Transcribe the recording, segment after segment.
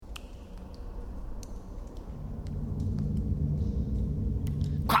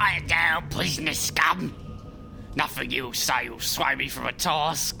Quiet down, poisonous scum. Nothing you'll say will sway me from a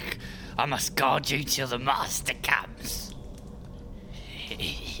task. I must guard you till the master comes.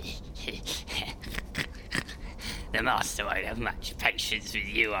 The master won't have much patience with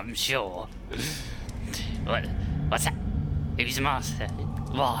you, I'm sure. What's that? Who's the master?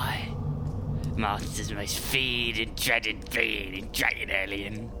 Why? Master's most feared and dreaded being in Dragon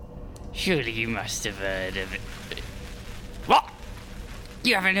Alien. Surely you must have heard of it. What?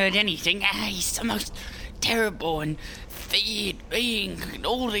 You haven't heard anything? He's the most terrible and feared being in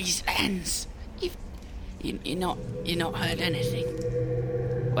all these lands. You're not heard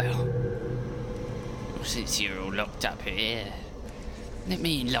anything. Well, since you're all locked up here, let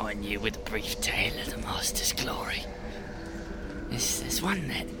me enlighten you with a brief tale of the Master's glory. There's one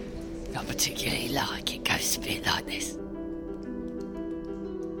that I particularly like. It goes a bit like this.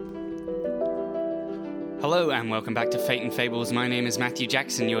 Hello and welcome back to Fate and Fables. My name is Matthew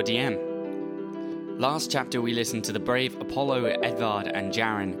Jackson, your DM. Last chapter we listened to the brave Apollo, Edvard and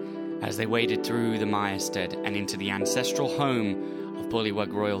Jaren as they waded through the Meyerstead and into the ancestral home of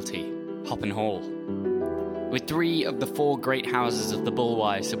Bullywug royalty, Hoppen Hall. With 3 of the 4 great houses of the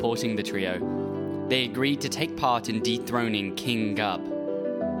Bullwise supporting the trio, they agreed to take part in dethroning King Gub.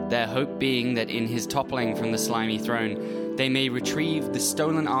 Their hope being that in his toppling from the slimy throne, they may retrieve the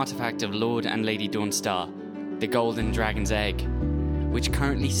stolen artifact of Lord and Lady Dawnstar, the Golden Dragon's Egg, which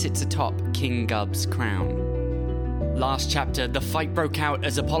currently sits atop King Gub's crown. Last chapter, the fight broke out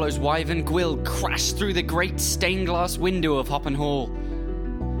as Apollo's wyvern Gwyll crashed through the great stained glass window of Hoppen Hall.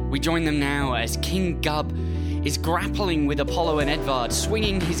 We join them now as King Gub is grappling with Apollo and Edvard,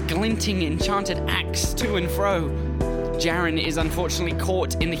 swinging his glinting enchanted axe to and fro. Jaren is unfortunately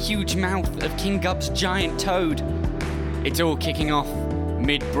caught in the huge mouth of King Gub's giant toad. It's all kicking off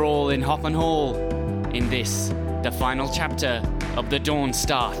mid-brawl in Hoppen Hall in this, the final chapter of The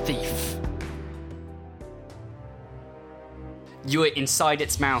Dawnstar Thief. You are inside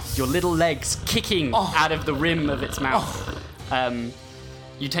its mouth, your little legs kicking out of the rim of its mouth.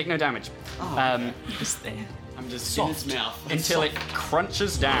 You take no damage. Just there. I'm just Soft. in its mouth. Until it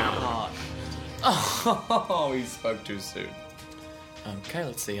crunches down. Oh, he spoke too soon. Okay,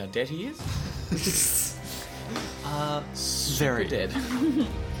 let's see how dead he is. Very dead.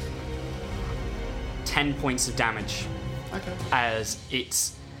 10 points of damage. Okay. As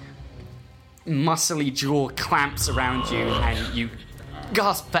its muscly jaw clamps around you and you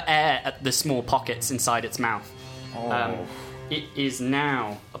gasp for air at the small pockets inside its mouth. It is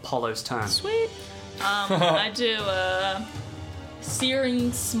now Apollo's turn. Sweet. I do a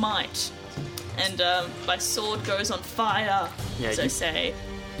searing smite, and my sword goes on fire. Yeah, as I say,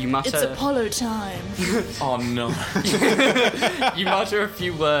 You mutter, it's Apollo time. Oh no. you mutter a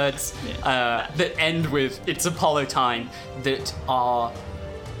few words that end with "It's Apollo time" that are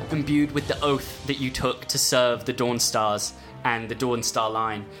imbued with the oath that you took to serve the Dawnstars and the Dawnstar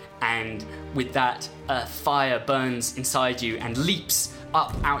line. And with that, fire burns inside you and leaps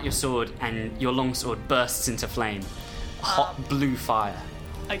up out your sword, and your longsword bursts into flame. Hot blue fire.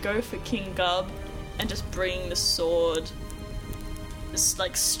 I go for King Gub and just bring the sword,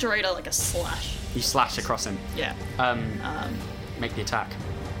 like straight out like a slash. You slash across him. Yeah. Make the attack.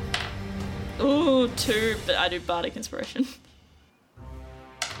 Ooh, 2, but I do Bardic Inspiration.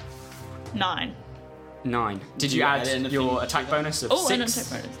 9. 9. Did you you add add anything your to attack that? bonus of Oh, 6? and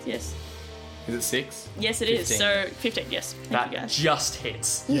attack bonus. Yes. Is it 6? Yes, it is. 15. So 15. Yes. Thank That you guys. just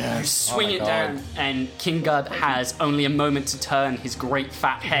hits. Yes. You swing Oh my it God. down, and King Gub has only a moment to turn his great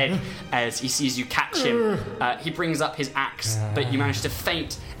fat head as he sees you catch him. He brings up his axe, but you manage to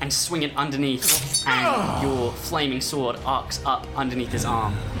feint and swing it underneath, and your flaming sword arcs up underneath his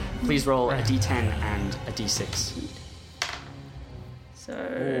arm. Please roll a d10 and a d6. So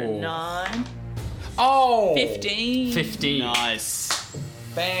 9. Oh! 15. 15. Nice.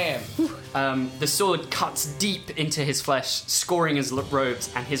 Bam! The sword cuts deep into his flesh, scoring his robes,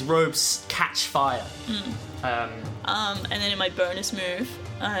 and his robes catch fire. And then in my bonus move,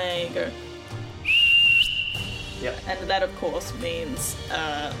 I go. Yep. And that, of course, means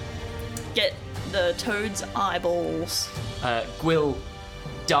get the toad's eyeballs. Gwyll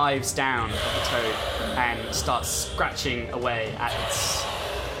dives down at the toad and starts scratching away at its...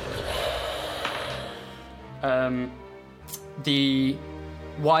 the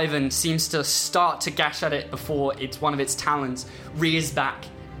wyvern seems to start to gash at it before one of its talons rears back,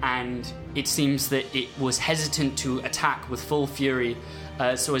 and it seems that it was hesitant to attack with full fury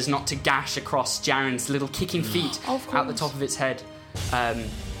so as not to gash across Jaren's little kicking feet out the top of its head.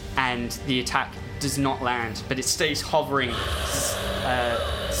 And the attack does not land, but it stays hovering,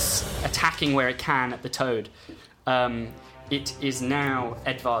 attacking where it can at the toad. It is now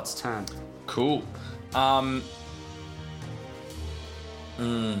Edvard's turn. Cool. I'll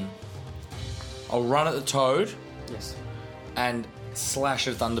run at the toad Yes. and slash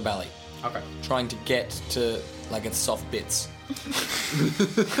its underbelly, Okay. trying to get to like its soft bits.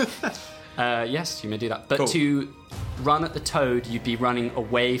 Yes, you may do that. But Cool. to run at the toad, you'd be running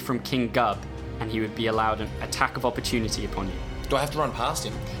away from King Gub, and he would be allowed an attack of opportunity upon you. Do I have to run past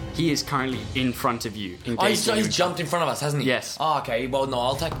him? He is currently in front of you. Oh, he's engaging you. jumped in front of us, hasn't he? Yes. Oh, okay. Well, no,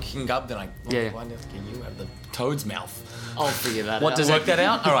 I'll take King Gub then. Yeah. Why don't you have the toad's mouth? I'll figure that What out. does Work that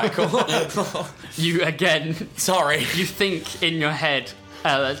out? All right, cool. You again. Sorry. You think in your head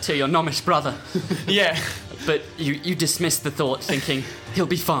to your Nomish brother, Yeah. but you dismiss the thought, thinking he'll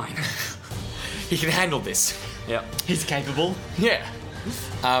be fine. He can handle this. Yeah. He's capable. Yeah.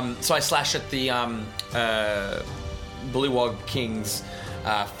 So I slash at the Bullywog King's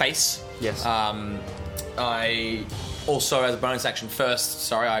face. Yes. I also, as a bonus action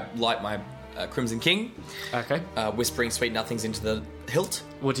first, I light my Crimson King, Okay. whispering sweet nothings into the hilt.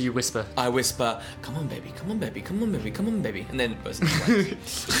 What do you whisper? I whisper, "Come on, baby, come on, baby, come on, baby, come on, baby," and then it bursts into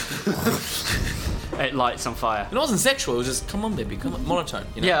flames. It lights on fire. And it wasn't sexual; it was just, "Come on, baby, come on," monotone.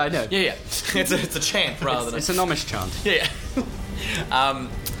 You know? Yeah, I know. Yeah. It's a chant rather than It's a Nomish chant. Yeah.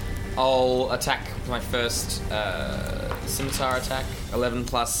 I'll attack with my first scimitar attack. 11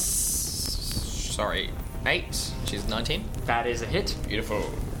 plus 8, which is 19. That is a hit. Beautiful.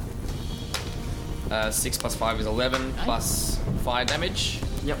 6 plus 5 is 11, plus fire damage.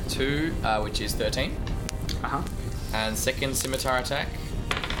 Yep. 2, which is 13. Uh-huh. And second scimitar attack.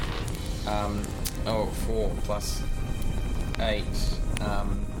 4 plus 8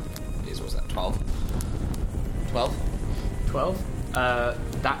 what's that? 12. 12. 12.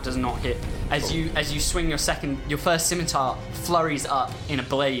 That does not hit. As you swing your first scimitar flurries up in a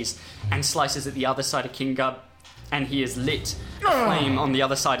blaze and slices at the other side of King Gub, and he is lit aflame on the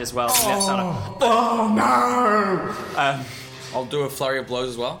other side as well. I'll do a flurry of blows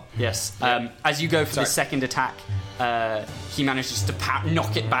as well. Yes. As you go for the second attack, he manages to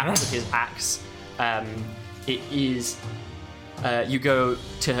knock it back with his axe. It is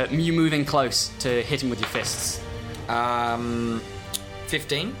you move in close to hit him with your fists.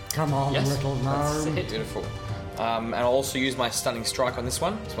 15. Come on, Yes. little That's a gnome. hit. Beautiful. And I'll also use my stunning strike on this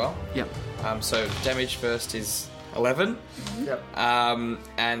one as well. Yep. So damage first is 11. Yep.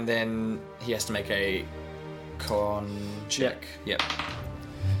 And then he has to make a con check. Yep.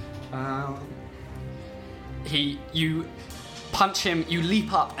 You punch him, you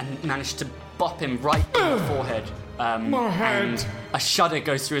leap up and manage to bop him right in the forehead. And a shudder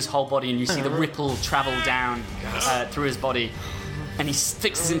goes through his whole body, and you see the ripple travel down through his body. And he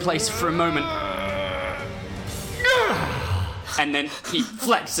fixes in place for a moment. And then he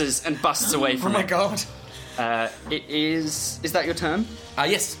flexes and busts away from it. God. It is... Is that your turn?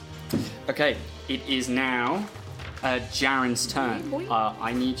 Yes. Okay, it is now Jaren's turn.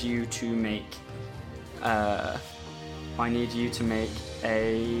 I need you to make... a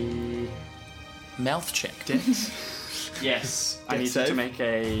Mouth check. Yes, I Dex need you save? to make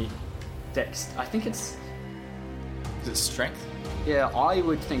a dex. I think it's... Is it strength? Yeah, I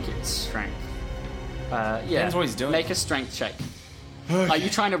would think it's strength. Yeah. Depends what he's doing. Make a strength check. Are you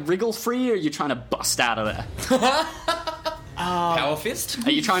trying to wriggle free, or are you trying to bust out of there? Power fist?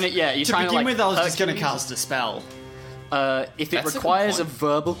 Are you trying to... Yeah, are you To trying begin to, like... with, I was just going to Hercules? cast a spell. If it That's a good requires a point.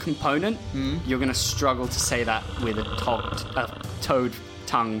 verbal component, you're going to struggle to say that with a toad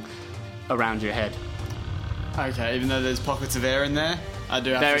tongue around your head. Okay, even though there's pockets of air in there, I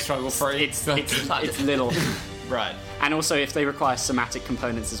do have to struggle free. It's little. right. And also, if they require somatic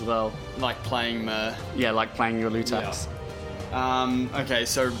components as well, Like playing yeah, like playing your lutax. okay,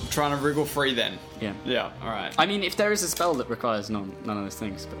 so trying to wriggle free then. Yeah. Yeah, alright. I mean, if there is a spell that requires none of those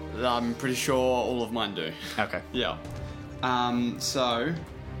things, but I'm pretty sure all of mine do. okay. Yeah. So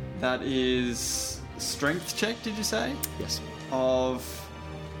that is strength check, did you say? Yes. Of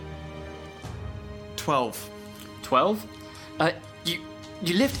 12. 12.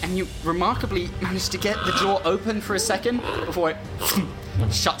 You lift and you remarkably manage to get the door open for a second before it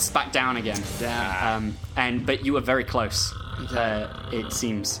shuts back down again. But you were very close. It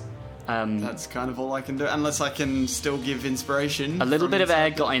seems. That's kind of all I can do, unless I can still give inspiration. A little from bit of inside. air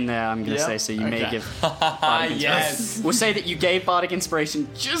got in there, I'm going to Yeah? say, so you may Okay. give Bardic Inspiration. Yes. We'll say that you gave Bardic Inspiration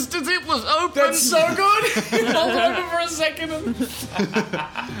just as it was open. That's so good! Hold it open for a second.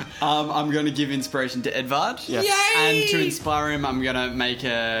 I'm going to give inspiration to Edvard. Yeah. And to inspire him, I'm going to make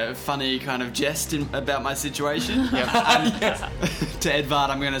a funny kind of jest about my situation. To Edvard,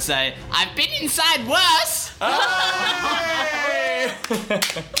 I'm going to say, I've been inside worse!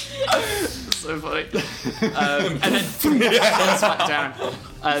 So funny. And then falls back down.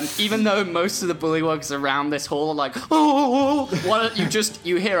 Even though most of the bullywugs around this hall are like, oh,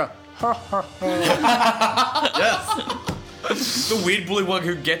 you hear a The weird bullywug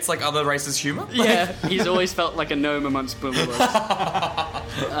who gets like other races' humour. yeah. He's always felt like a gnome amongst bullywugs.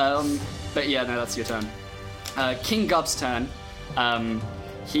 But yeah, no, that's your turn. King Gub's turn.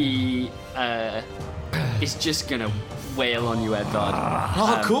 He is just gonna wail on you, Edvard.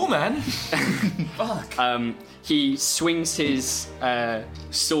 Oh, cool, man. He swings his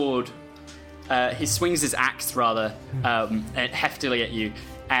sword. He swings his axe rather heftily at you,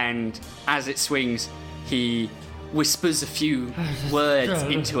 and as it swings, he whispers a few words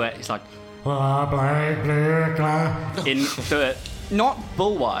into it. He's like, in the not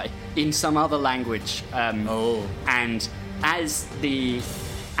Bulwai, in some other language. And as the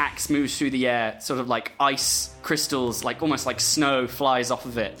axe moves through the air, sort of like ice crystals, like almost like snow, flies off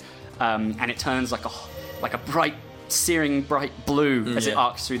of it, and it turns like a bright, searing bright blue as it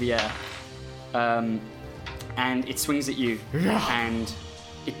arcs through the air. And it swings at you, and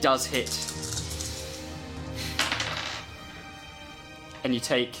it does hit. And you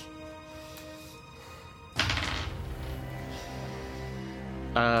take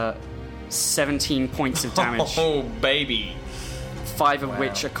 17 points of damage, Oh, baby. 5 of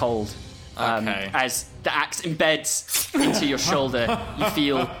which are cold. Okay. As the axe embeds into your shoulder, you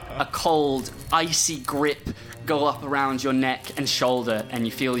feel a cold, icy grip go up around your neck and shoulder, and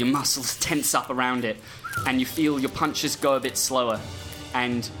you feel your muscles tense up around it, and you feel your punches go a bit slower.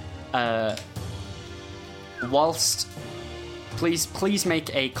 And whilst... Please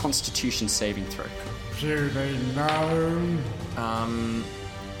make a Constitution saving throw. Do they know?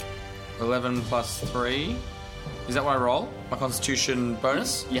 11 plus 3. Is that what I roll? My Constitution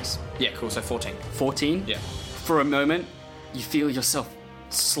bonus? Yes. Yeah, cool. So 14. 14? Yeah. For a moment, you feel yourself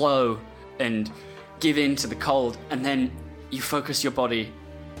slow and give in to the cold, and then you focus your body,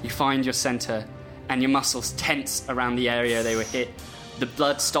 you find your center, and your muscles tense around the area they were hit. The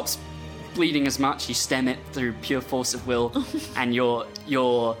blood stops bleeding as much, you stem it through pure force of will, and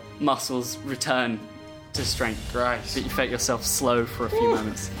your muscles return to strength. Great. But you felt yourself slow for a few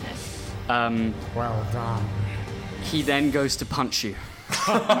moments. Well done. He then goes to punch you.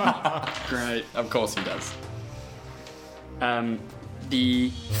 Great. Of course he does. The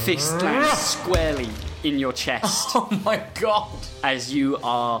fist lands squarely in your chest Oh my god. as you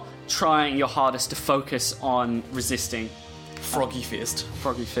are trying your hardest to focus on resisting. Froggy fist.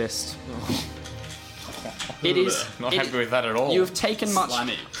 Froggy fist. It is. Not it- happy with that at all. You've taken much.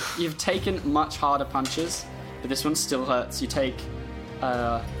 Slimy. You've taken much harder punches, but this one still hurts. You take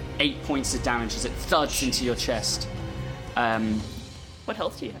 8 points of damage as it thuds into your chest. What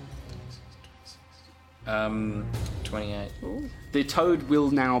health do you have? 28. The toad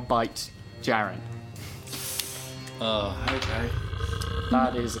will now bite Jaren. Okay.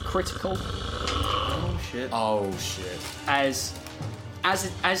 That is a critical. Oh shit. Oh shit.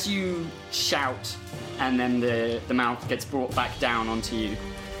 As you shout, and then the mouth gets brought back down onto you,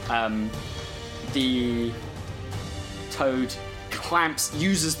 the toad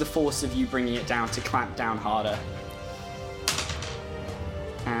uses the force of you bringing it down to clamp down harder,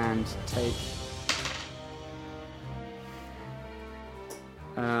 and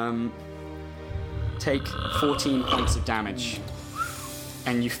take 14 points of damage,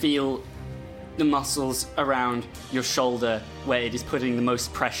 and you feel the muscles around your shoulder, where it is putting the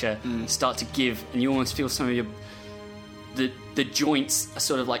most pressure, start to give, and you almost feel some of your the joints are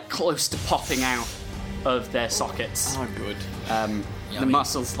sort of like close to popping out of their sockets. Oh, good. The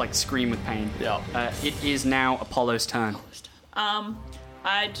muscles like scream with pain. Yeah. It is now Apollo's turn.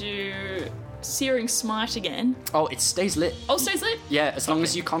 I do Searing Smite again. Oh, it stays lit. Oh, stays lit? Yeah, as long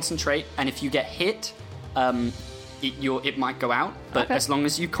as you concentrate, and if you get hit, it might go out. But Okay. as long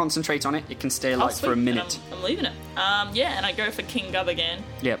as you concentrate on it, it can stay Oh, alight sweet. for a Then minute. I'm leaving it. Yeah, and I go for King Gub again.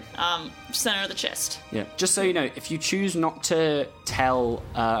 Yep. Center of the chest. Yeah. Just so you know, if you choose not to tell,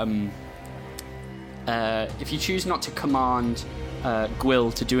 if you choose not to command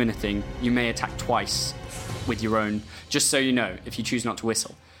Gwyll to do anything, you may attack twice with your own. Just so you know, if you choose not to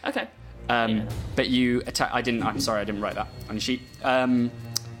whistle. Okay. But you attack. I'm sorry, I didn't write that on your sheet.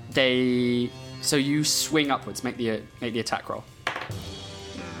 So you swing upwards. Make the attack roll.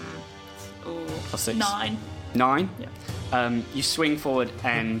 Ooh. Plus 6. 9. 9. Yeah. You swing forward,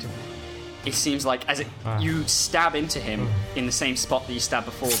 and it seems like you stab into him in the same spot that you stabbed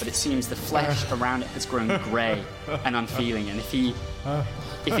before, but it seems the flesh around it has grown grey and unfeeling. And if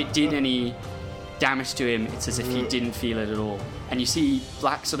it did any damage to him, it's as if he didn't feel it at all. And you see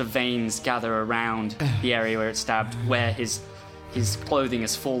black sort of veins gather around the area where it stabbed, where his his clothing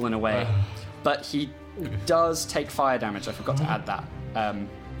has fallen away. But he does take fire damage. I forgot to add that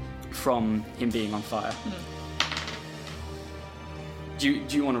from him being on fire. Do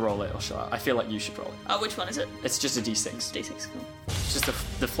you want to roll it or shall I? I feel like you should roll it. Which one is it? It's just a d6. D6, cool. It's just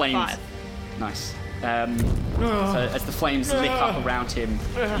the flames. 5. Nice. So as the flames lick up around him,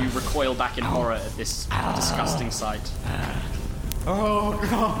 you recoil back in horror at this disgusting sight. Oh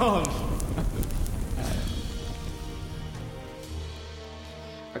God!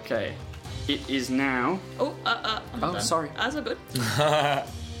 Okay. It is now... I'm done. sorry. That's all good.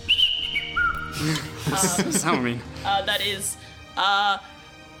 So mean. That is,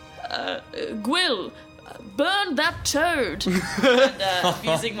 Gwyll, burn that toad. And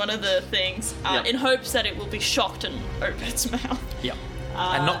using one of the things in hopes that it will be shocked and open its mouth. Yep.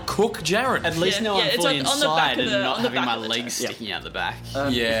 And not cook Jaren. At least now I'm it's fully on the back inside of and the- not on the having back my of the legs toad. sticking out the back.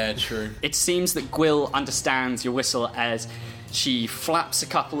 Yeah, true. It seems that Gwyll understands your whistle as she flaps a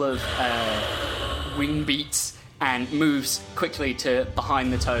couple of wing beats and moves quickly to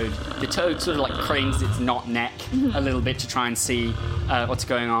behind the toad. The toad sort of like cranes its knot neck a little bit to try and see what's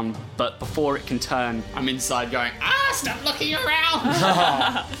going on, but before it can turn, I'm inside going, stop looking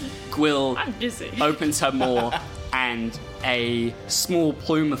around! Gwyll I'm busy. opens her maw and a small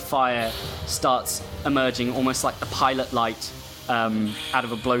plume of fire starts emerging, almost like the pilot light out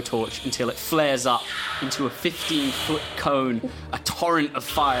of a blowtorch, until it flares up into a 15-foot cone, a torrent of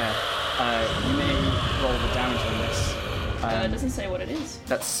fire. You may roll the damage on this. It doesn't say what it is.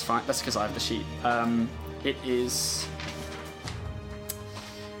 That's fine. That's because I have the sheet. It is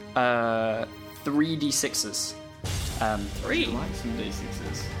 3d6s. 3. Like some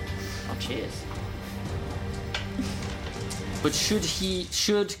d6s. Oh, cheers. But should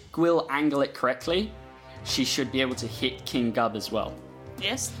Gwyll angle it correctly, she should be able to hit King Gub as well,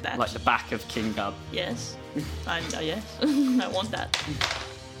 Yes, that. like the back of King Gub. Yes. Yes. I want that.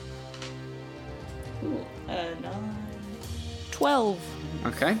 Ooh, 9. 12.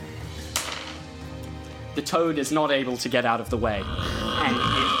 Okay. The toad is not able to get out of the way, and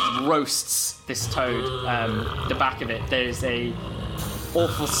it roasts this toad. The back of it, there's a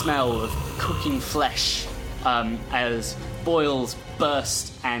awful smell of cooking flesh as boils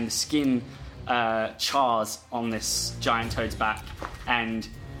burst and skin chars on this giant toad's back, and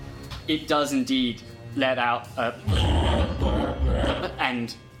it does indeed let out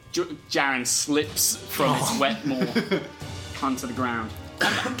and Jaren slips from its wet maw onto the ground.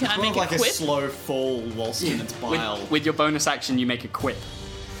 Can I make like a a quip? slow fall whilst in its bile. With your bonus action, you make a quip.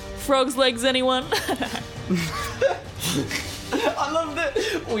 Frog's legs, anyone? I love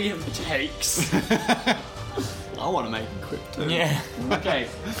that we have takes. I want to make a quip too. Yeah. Okay,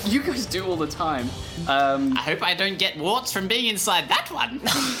 you guys do all the time. I hope I don't get warts from being inside that one.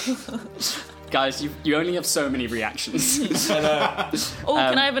 Guys, you only have so many reactions. Oh,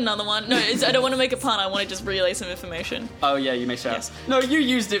 can I have another one? No, I don't want to make a pun. I want to just relay some information. Oh yeah, you may shout. Yes. No, you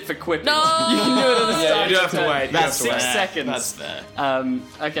used it for quipping. No! You can do it at the start. you do have to wait. That's You have to 6 wait. seconds. That's fair.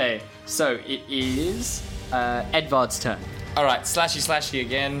 Okay, so it is Edvard's turn. All right, slashy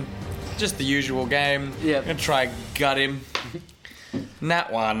again. Just the usual game. Yep. Gonna try gut him.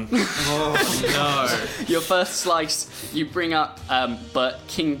 Nat 1. Your first slice, you bring up, but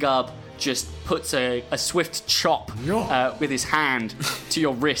King Gub just puts a swift chop with his hand to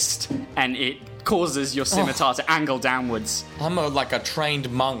your wrist, and it causes your scimitar to angle downwards. I'm like a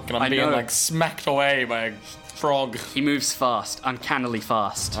trained monk, and I'm I being know. like smacked away by a frog. He moves fast, uncannily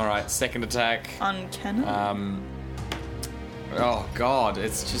fast. All right, second attack. Uncanny. Oh god,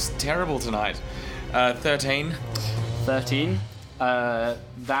 it's just terrible tonight. 13. 13.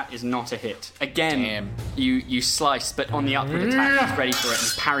 That is not a hit. Again, Damn. you slice, but on the upward attack, he's ready for it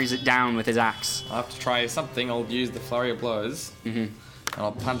and parries it down with his axe. I'll have to try something. I'll use the flurry of blows. And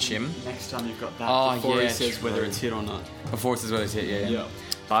I'll punch him. Next time you've got that Oh, before yeah, he says true. whether it's hit or not. Before it says what it's hit, yeah. Yeah.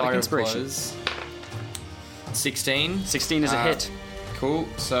 Bardic Flurry of Inspiration. blows. 16. 16 is a hit. Cool.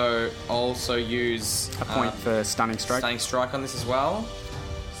 So I'll also use A point for stunning strike. Stunning strike on this as well.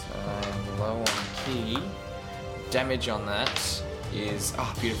 So low on key. Damage on that is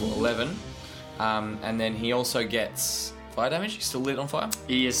beautiful 11. And then he also gets fire damage. He's still lit on fire.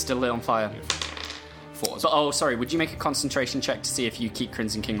 He is still lit on fire. 4. So, oh, sorry. Would you make a concentration check to see if you keep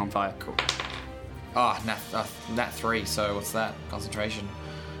Crimson King on fire? Cool. Nat 3. So what's that? Concentration.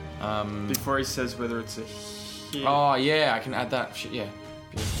 Before he says whether it's a hit. Oh yeah, I can add that. Shit, yeah.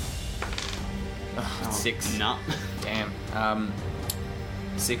 Beautiful. 6. Nah. Damn.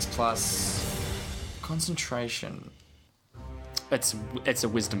 6 plus concentration. It's a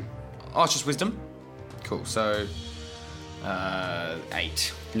wisdom. Oh, it's just wisdom. Cool. So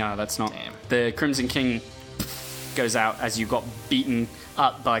 8. No, that's not. Damn. The Crimson King goes out as you got beaten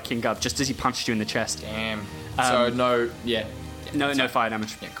up by King Gub just as he punched you in the chest. Damn. So no, yeah. No fire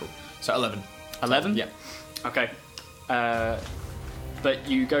damage. Yeah, cool. So 11. 11? Yeah. Okay. But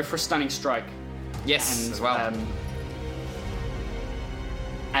you go for a stunning strike. Yes, And, as well.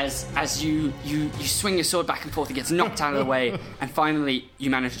 As you swing your sword back and forth, it gets knocked out of the way, and finally you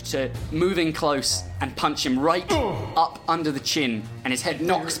manage to move in close and punch him right up under the chin, and his head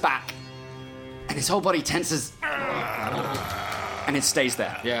knocks back, and his whole body tenses, and it stays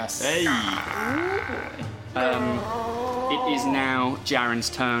there. Yes. Hey. It is now Jaren's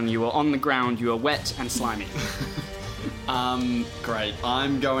turn. You are on the ground, you are wet and slimy. Great.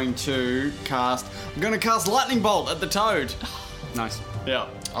 I'm going to cast lightning bolt at the toad. Nice. Yeah.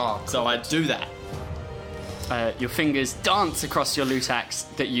 Oh, So I do that. Your fingers dance across your loot axe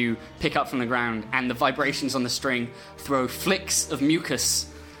that you pick up from the ground, and the vibrations on the string throw flicks of mucus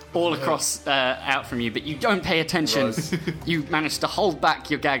all across out from you, but you don't pay attention. Gross. You manage to hold back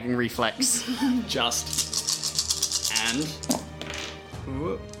your gagging reflex. Just. And.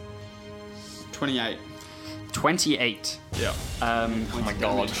 28. 28. Yeah. oh my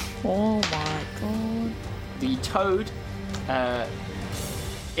god. Oh my god. The toad,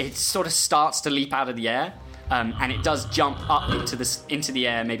 it sort of starts to leap out of the air, and it does jump up into the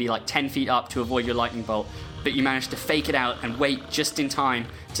air, maybe like 10 feet up to avoid your lightning bolt. But you manage to fake it out and wait just in time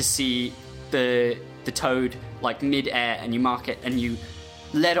to see the toad like mid-air, and you mark it, and you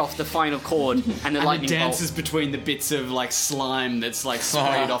let off the final cord, and the And lightning it dances bolt. between the bits of like slime that's like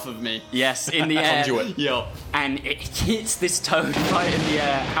sprayed off of me. Yes, in the air. Conduit. Yeah. And it hits this toad right in the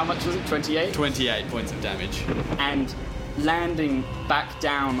air. How much was it? 28? 28 points of damage. And landing back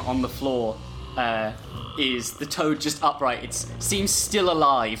down on the floor is the toad just upright. It seems still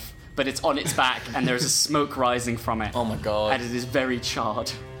alive, but it's on its back, and there's a smoke rising from it. Oh my god. And it is very charred.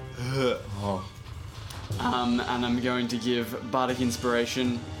 And I'm going to give Bardic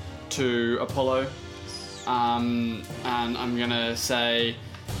Inspiration to Apollo. And I'm gonna say,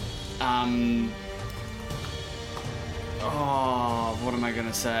 what am I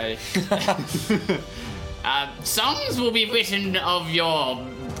gonna say? Songs will be written of your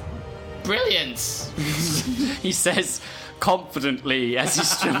brilliance. He says confidently as he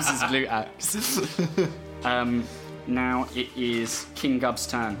strums his lute axe. Now it is King Gub's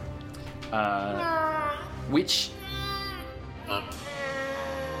turn. Which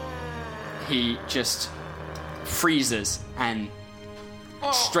he just freezes and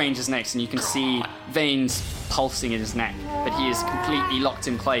strains his neck, and you can see veins pulsing in his neck, but he is completely locked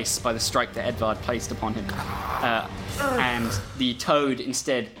in place by the strike that Edvard placed upon him. And the toad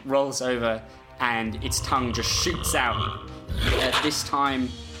instead rolls over, and its tongue just shoots out. This time,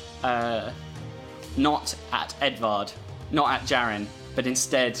 not at Edvard, not at Jaren, but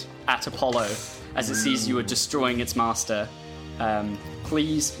instead at Apollo, as it sees you are destroying its master.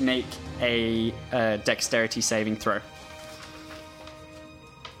 Please make a dexterity saving throw.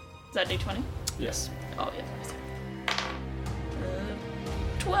 Is that D20? Yes. Oh, yeah.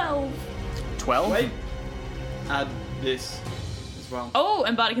 12. 12? Wait. Add this as well. Oh,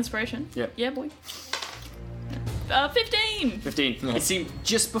 and Bardic Inspiration. Yep. Yeah, boy. 15. 15. It seemed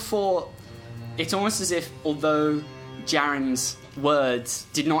just before. It's almost as if, although Jaren's words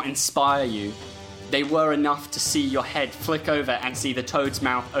did not inspire you, they were enough to see your head flick over and see the toad's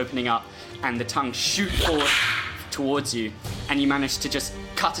mouth opening up and the tongue shoot forward towards you, and you managed to just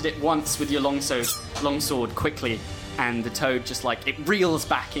cut at it once with your longsword quickly, and the toad just it reels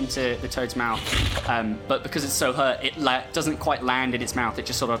back into the toad's mouth, but because it's so hurt, it doesn't quite land in its mouth. It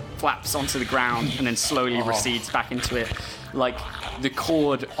just sort of flaps onto the ground and then slowly recedes back into it, like the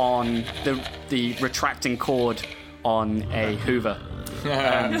cord on the retracting cord on a Hoover.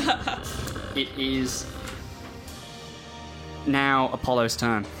 It is now Apollo's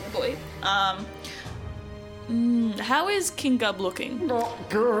turn. Oh, boy. How is King Gub looking? Not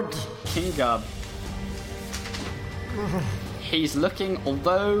good. King Gub. He's looking,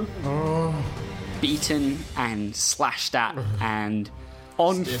 although beaten and slashed at and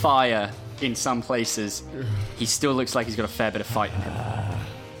on fire in some places, he still looks like he's got a fair bit of fight in him.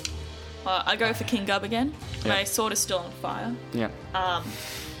 I go for King Gub again. Yeah. My sword is still on fire. Yeah.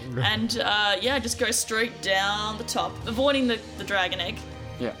 And just go straight down the top, avoiding the dragon egg.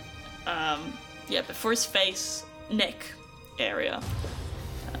 Yeah. But for his face, neck area.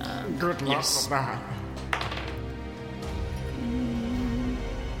 Good luck Yes. with that.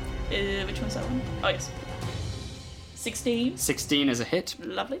 Which one's that one? Oh, yes. 16. 16 is a hit.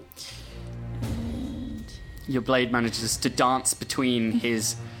 Lovely. Your blade manages to dance between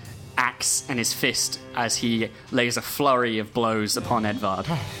his axe and his fist as he lays a flurry of blows upon Edvard.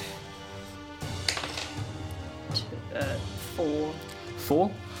 4.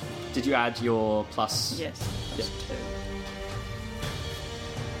 Did you add your plus? Yes. That's 2.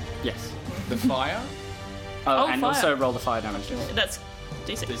 Yes. The fire? Oh, and fire. also roll the fire damage. That's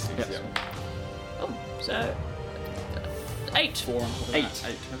D6. Yep. Oh, so 8. 4 on top of 8. that.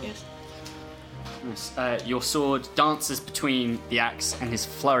 8 total. Yes. Nice. Your sword dances between the axe and his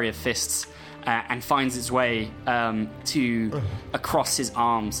flurry of fists, and finds its way to across his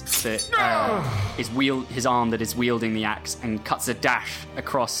arms that his arm that is wielding the axe, and cuts a dash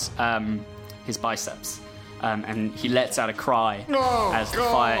across his biceps. And he lets out a cry as the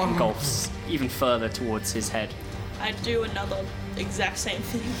fire engulfs even further towards his head. I do another exact same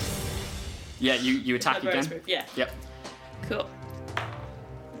thing. Yeah, you attack My bonus again. move, yeah. Yep. Cool.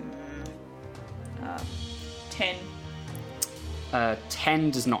 10.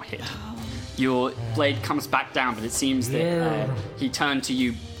 10 does not hit. Your blade comes back down, but it seems that he turned to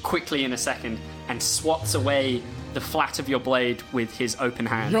you quickly in a second and swats away the flat of your blade with his open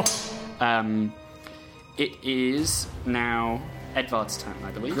hand. It is now Edvard's turn, I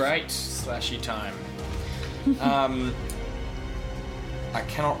believe. Great. Slashy time. I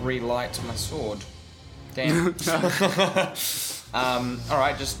cannot relight my sword. Damn.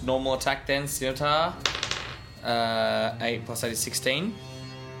 Alright, just normal attack then, Scimitar. 8 plus 8 is 16.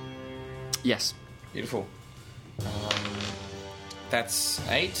 Yes. Beautiful. That's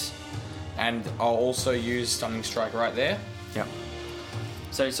 8. And I'll also use Stunning Strike right there. Yep.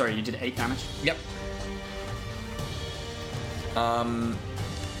 So, sorry, you did 8 damage? Yep.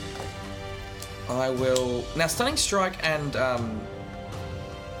 I will... Now, Stunning Strike and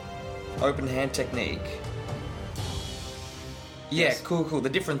Open Hand Technique. Yeah, Yes. cool.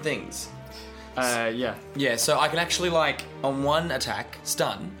 They're different things. Yeah. Yeah, so I can actually, like, on one attack,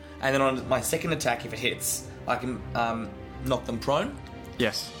 stun, and then on my second attack, if it hits, I can knock them prone,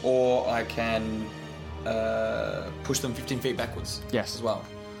 Yes. or I can push them 15 feet backwards. Yes. As well.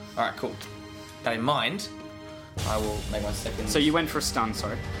 Alright, cool. That in mind, I will make my second... So you went for a stun,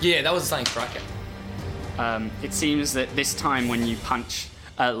 sorry. Yeah, that was a Stunning Strike. It seems that this time when you punch,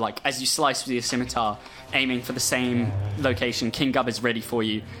 as you slice with your scimitar, aiming for the same location, King Gub is ready for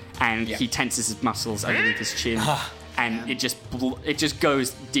you, and he tenses his muscles underneath his chin, and it just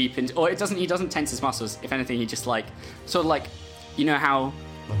goes deep into. Or he doesn't tense his muscles. If anything, he just you know how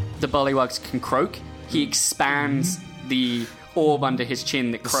the bullywugs can croak. He expands the orb under his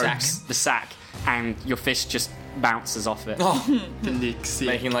chin that croaks the sack, and your fist just bounces off it. Oh, The Nixie.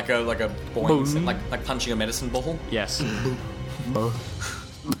 making like a boing, like punching a medicine ball. Yes.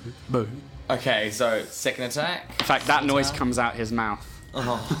 Okay, so second attack. In fact, that noise comes out his mouth.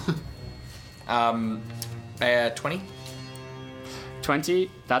 20.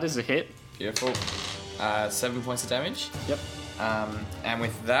 20, that is a hit. Beautiful. 7 points of damage. Yep. And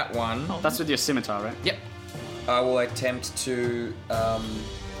with that one, That's with your scimitar, right? yep, I will attempt to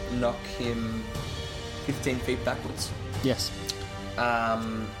knock him 15 feet backwards. Yes.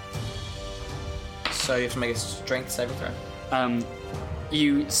 So you have to make a strength saving throw.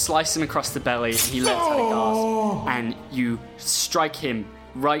 You slice him across the belly, he lets out a gasp, and you strike him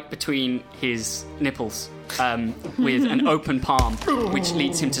right between his nipples with an open palm, which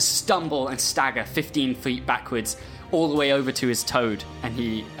leads him to stumble and stagger 15 feet backwards, all the way over to his toad, and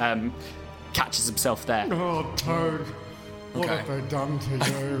he catches himself there. Oh, Toad. What Okay. have they done to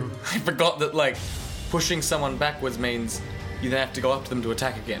you? I forgot that, like, pushing someone backwards means you then have to go up to them to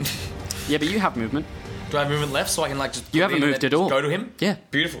attack again. Yeah, but you have movement. Do I have movement left so I can, like, just... You haven't lean and moved then at all. Go to him? Yeah.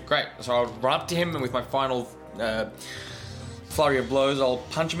 Beautiful, great. So I'll run up to him, and with my final flurry of blows, I'll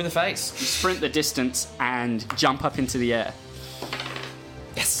punch him in the face. You sprint the distance and jump up into the air.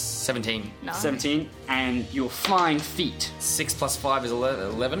 Yes, 17. Nice. 17, and your flying feet 6 plus 5 is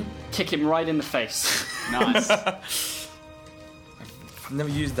 11. kick him right in the face. Nice. I've never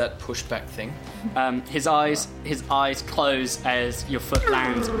used that pushback thing. His eyes close as your foot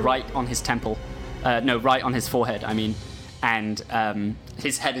lands right on his temple. Right on his forehead, I mean. And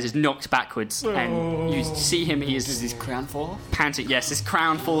his head is knocked backwards, and you see him. He is Does his crown fall off? panting. Yes, his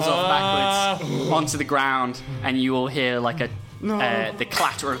crown falls off backwards onto the ground, and you will hear like the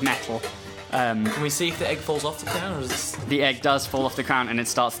clatter of metal. Can we see if the egg falls off the crown, or is this... The egg does fall off the crown, and it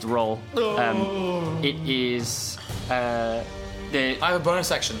starts to roll. It is I have a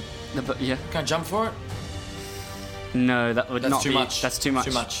bonus action. yeah. Can I jump for it? No, that would That's not too be. much. That's too much.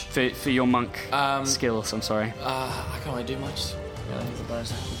 Too much. for your monk skills. I'm sorry. I can't really do much. Yeah, I think it's a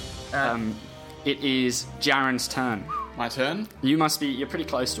bonus action. It is Jaren's turn. My turn? You must be. You're pretty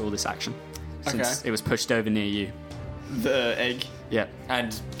close to all this action, since Okay. it was pushed over near you. The egg. Yeah.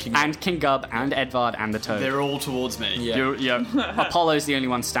 And King Gub and Edvard and the Toad. They're all towards me. Yeah. Apollo's the only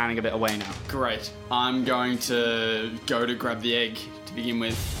one standing a bit away now. Great. I'm going to go to grab the egg to begin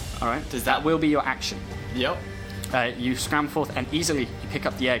with. All right. That will be your action. Yep. You scramble forth and easily you pick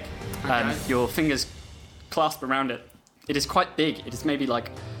up the egg. Okay. Your fingers clasp around it. It is quite big. It is maybe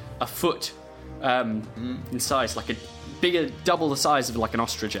like a foot in size, like a bigger, double the size of like an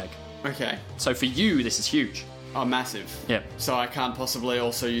ostrich egg. Okay. So for you, this is huge. Oh, massive. Yeah. So I can't possibly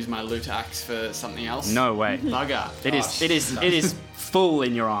also use my loot axe for something else? No way. Bugger. It is full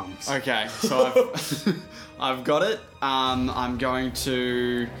in your arms. Okay, so I've got it. I'm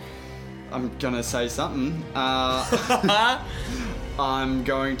gonna say something. I'm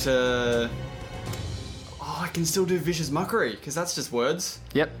going to. Oh, I can still do vicious mockery because that's just words.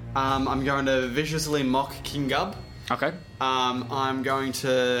 Yep. I'm going to viciously mock King Gub. Okay. I'm going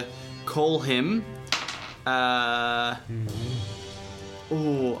to call him. I'm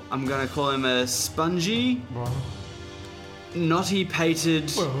going to call him a spongy, knotty-pated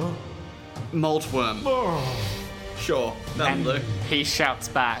maltworm. Sure, that'll do. He shouts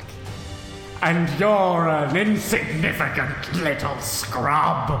back. And you're an insignificant little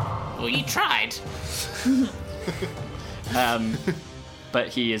scrub. Well, you tried. But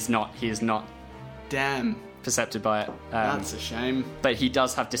he is not Damn, percepted by it. that's a shame. But he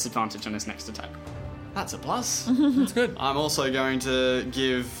does have disadvantage on his next attack. That's a plus. That's good. I'm also going to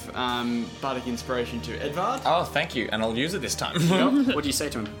give Bardic Inspiration to Edvard. Oh, thank you, and I'll use it this time. What do you say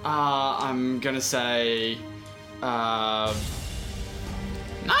to him? I'm going to say...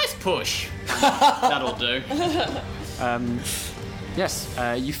 Nice push. that'll do. Yes,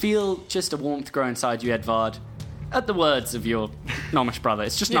 you feel just a warmth grow inside you, Edvard, at the words of your Gnomish brother.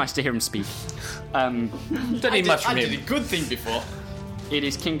 It's just nice to hear him speak. Don't need much from I him. did a good thing before. It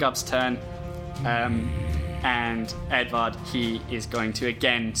is King Gub's turn, and Edvard, he is going to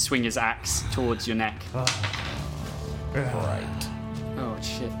again swing his axe towards your neck. Right. Oh,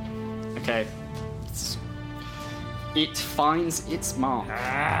 shit. Okay. It finds its mark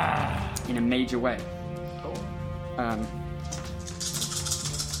in a major way.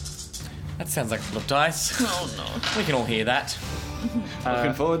 That sounds like full of dice. Oh no. We can all hear that.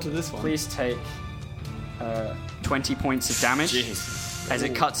 Looking forward to this one. Please take 20 points of damage as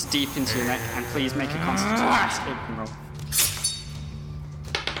it cuts deep into your neck, and please make a constitution saving roll.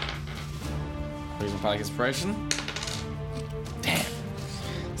 Please, Bardic Inspiration. Damn.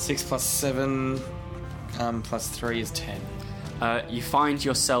 6 plus 7 plus 3 is 10. You find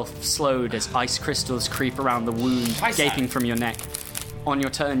yourself slowed as ice crystals creep around the wound gaping from your neck. On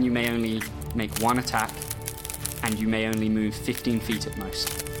your turn, you may only make one attack, and you may only move 15 feet at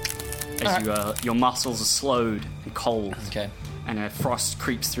most. As your muscles are slowed and cold, Okay. and a frost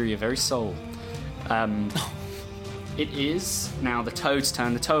creeps through your very soul. It is now the toad's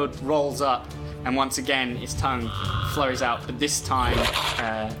turn. The toad rolls up, and once again, its tongue flurries out, but this time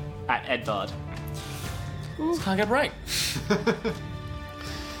at Edvard. Can't get a break.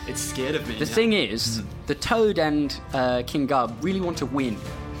 It's scared of me. The thing is, the Toad and King Gub really want to win,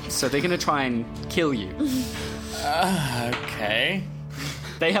 so they're going to try and kill you. Okay.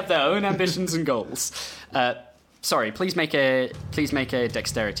 They have their own ambitions and goals. Sorry, please make a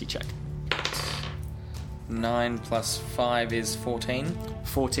dexterity check. 9 plus 5 is 14.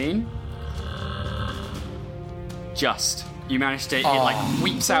 14. Just. You manage to, it like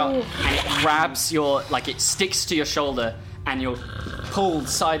weeps out and it grabs your, like it sticks to your shoulder and you're pulled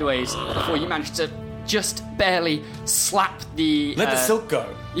sideways before you manage to just barely slap the... Let the silk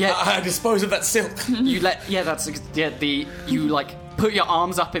go. yeah. I dispose of that silk. You like put your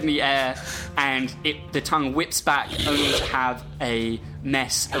arms up in the air and the tongue whips back only to have a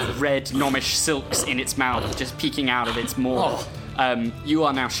mess of red gnomish silks in its mouth just peeking out of its maw. You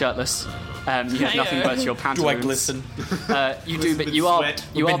are now shirtless. You have nothing but your Do pantaloons. I glisten? You do, but you are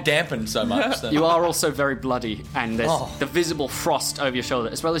You've been dampened so much. So. you are also very bloody, and there's Oh. the visible frost over your shoulder,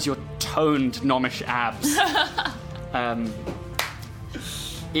 as well as your toned gnomish abs.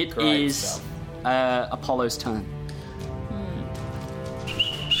 It Great is stuff. Apollo's turn.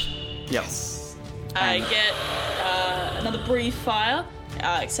 Yes. I get another breathe fire,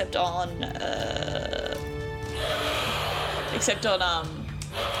 except on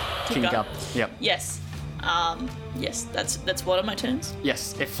King Gub. Yep. Yes. Yes, that's one of my turns.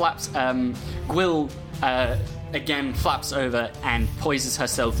 Yes, it flaps. Gwyll again flaps over and poises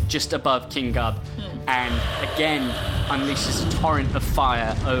herself just above King Gub, and again unleashes a torrent of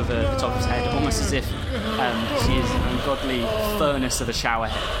fire over the top of his head, almost as if she is an ungodly furnace of a shower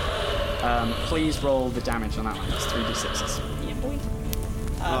head. Please roll the damage on that one. It's 3d6s. Yeah, boy.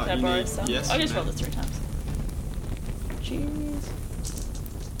 Can I you borrow need- some? yes, I you just may. rolled it 3 times. Jeez.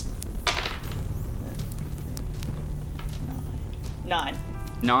 9.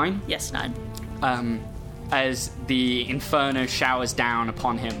 9. Yes, 9. as the inferno showers down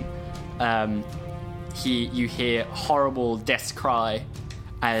upon him, you hear horrible death cry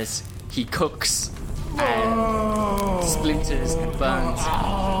as he cooks and splinters and burns,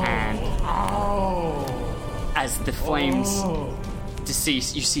 and as the flames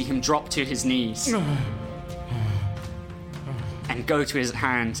decease, you see him drop to his knees and go to his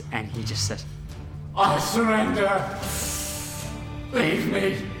hand, and he just says, I surrender. Leave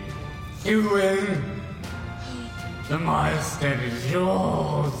me. You win. The Majestad is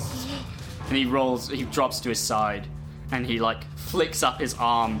yours. and he drops to his side, and he like flicks up his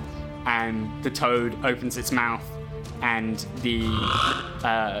arm, and the toad opens its mouth, and the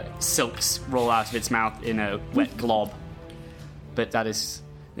silks roll out of its mouth in a wet glob. But that is,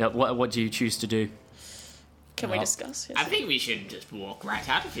 what do you choose to do? Can we discuss? Yes. I think we should just walk right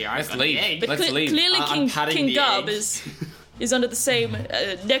out of here. I've Let's got leave. the egg. But Let's leave. clearly, I'm patting King the Gub egg. is under the same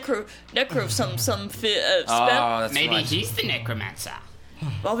necro of some spell That's Maybe right. he's the necromancer.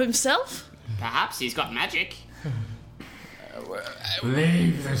 of himself. Perhaps he's got magic.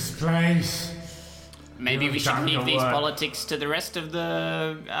 Leave this place. Maybe You've we should done leave your these work. politics to the rest of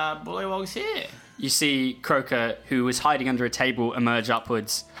the bullywogs here. You see Croker, who was hiding under a table, emerge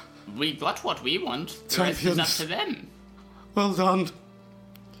upwards. We've got what we want. The rest is up Champions. to them. Well done.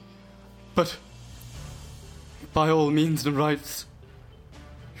 But by all means and rights,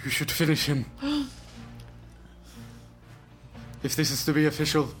 you should finish him. If this is to be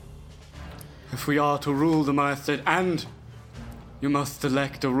official, if we are to rule the Majestad, and you must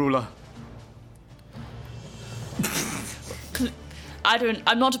elect a ruler.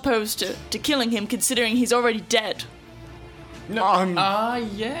 I'm not opposed to killing him, considering he's already dead.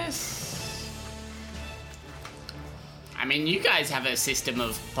 Yes. I mean, you guys have a system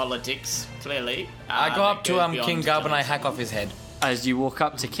of politics, clearly. I go that up to goes beyond King Gub and I killing hack off his head. As you walk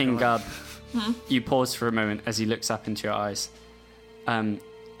up to King Gub, you pause for a moment as he looks up into your eyes.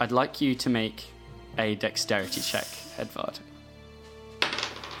 I'd like you to make a dexterity check, Edvard.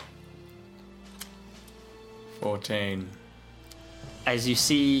 14. As you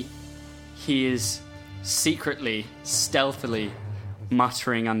see, he is secretly, stealthily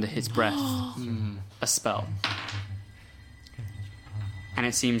muttering under his breath a spell. And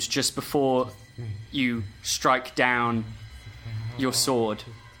it seems just before you strike down your sword,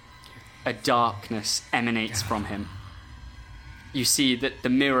 a darkness emanates from him. You see that the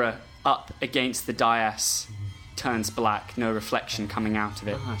mirror up against the dais turns black, no reflection coming out of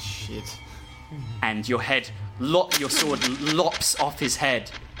it. Oh, shit. And your sword lops off his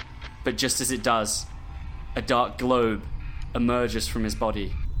head, but just as it does, a dark globe emerges from his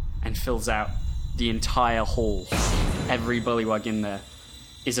body and fills out the entire hall. Every bullywug in there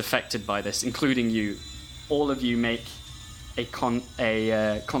is affected by this, including you. All of you make a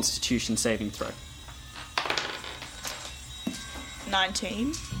Constitution saving throw.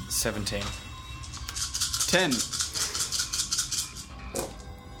 19. 17. 10.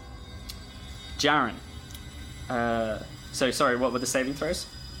 Jaren. Sorry, what were the saving throws?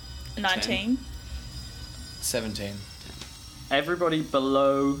 19. 17. Everybody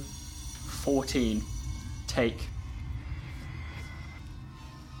below 14 take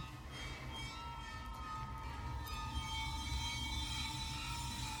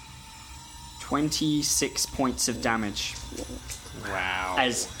 26 points of damage. Wow.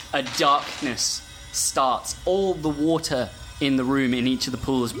 As a darkness starts, all the water in the room in each of the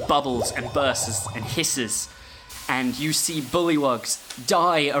pools bubbles and bursts and hisses, and you see bullywugs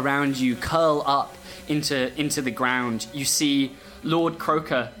die around you, curl up into the ground. You see Lord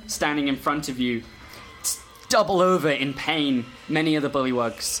Croker standing in front of you, double over in pain. Many of the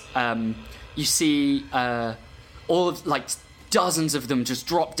bullywugs. You see all of dozens of them just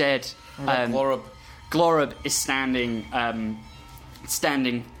drop dead. Glorab. Glorab is standing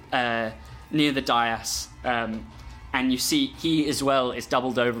near the dais, and you see he as well is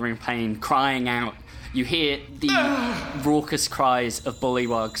doubled over in pain, crying out. You hear the raucous cries of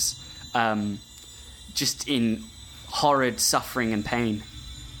bullywugs, just in horrid suffering and pain.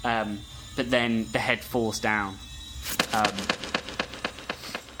 But then the head falls down,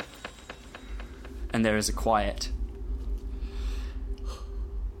 and there is a quiet.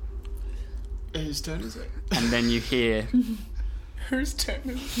 Whose turn is it? And then you hear Whose turn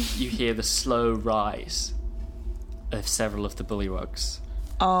is it? you hear the slow rise of several of the bullywugs.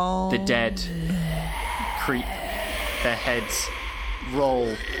 Oh. The dead creep, their heads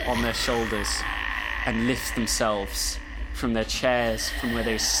roll on their shoulders and lift themselves from their chairs from where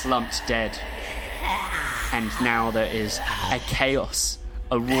they slumped dead. And now there is a chaos,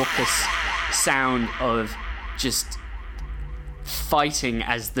 a raucous sound of just fighting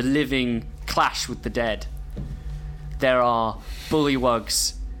as the living clash with the dead. there are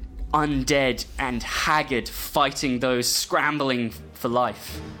bullywugs, undead and haggard, fighting those scrambling for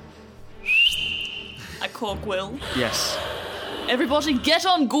life. I call Gwyll. Yes. Everybody get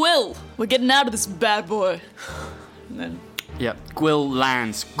on Gwyll! We're getting out of this bad boy. And then Yep. Gwyll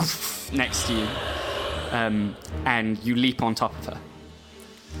lands next to you, and you leap on top of her.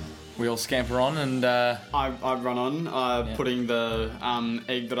 We all scamper on and I run on, putting the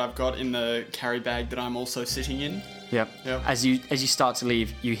egg that I've got in the carry bag that I'm also sitting in. Yep. Yep. As you start to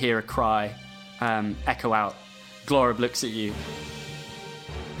leave, you hear a cry echo out. Glorib looks at you.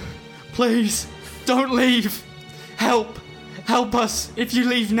 Please, don't leave. Help. Help us. If you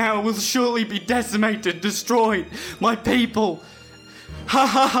leave now, we'll surely be decimated, destroyed. My people. Ha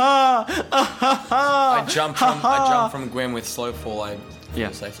ha ha. Ha ha. I jump from Gwyn with slow fall. I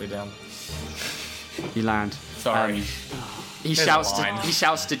fall safely down. You land. Sorry. He There's shouts a line. to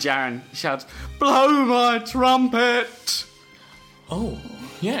Jaren. He shouts, "Blow my trumpet!" Oh,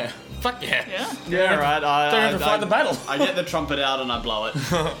 yeah. Fuck yeah. Yeah, right. Don't have to fight the battle. I get the trumpet out and I blow it.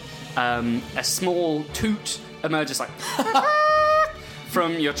 A small toot emerges like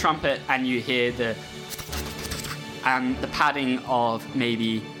from your trumpet, and you hear the padding of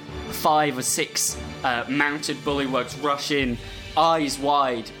maybe 5 or 6 mounted bullywugs rush in, eyes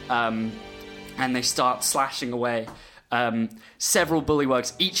wide, and they start slashing away. Several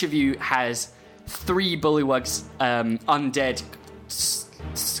bullywugs. Each of you has 3 bullywugs, undead,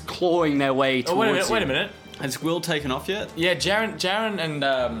 clawing their way towards you. Wait a minute. Has Gwyll taken off yet? Yeah, Jaren and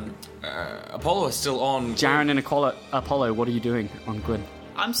Apollo are still on. Jaren and Apollo, what are you doing on Gwyn?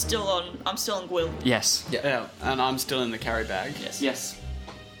 I'm still on Gwyll. Yes. Yeah. And I'm still in the carry bag. Yes.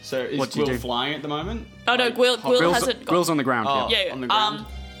 So is What do you Gwyll do? flying at the moment? Oh no, Gwyll hasn't got... Gwyl's on the ground. Oh. Yeah. on the ground.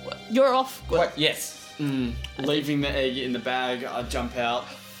 You're off, Gwyll. What? Yes. Leaving the egg in the bag, I jump out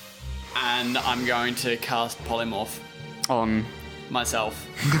and I'm going to cast Polymorph On. myself.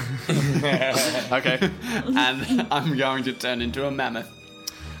 Okay. And I'm going to turn into a mammoth.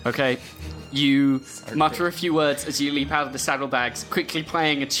 Okay. You mutter a few words as you leap out of the saddlebags, quickly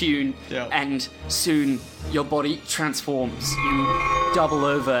playing a tune, Yeah. and soon your body transforms. You double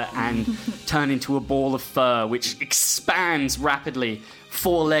over and turn into a ball of fur, which expands rapidly.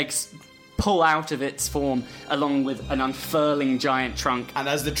 4 legs pull out of its form, along with an unfurling giant trunk. And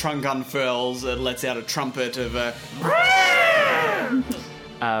as the trunk unfurls, it lets out a trumpet of a...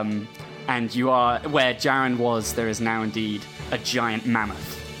 And you are where Jaren was. There is now indeed a giant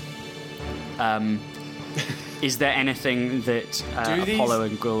mammoth. Is there anything that Apollo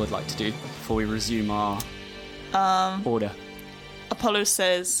and Gwyll would like to do before we resume our order? Apollo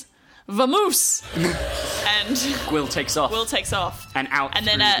says, "Vamoose!" And Gwyll takes off. Gwyll takes off. And out And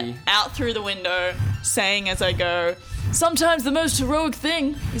through then out through the window, saying as I go, "Sometimes the most heroic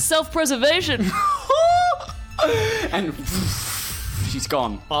thing is self-preservation." and she's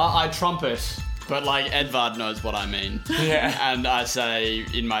gone. I trumpet, but like Edvard knows what I mean. Yeah. And I say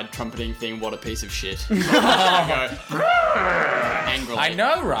in my trumpeting thing, "What a piece of shit." I go, angrily. I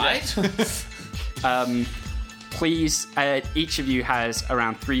know, right? Please, each of you has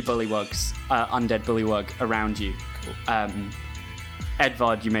around 3 bullywugs, undead bullywug, around you.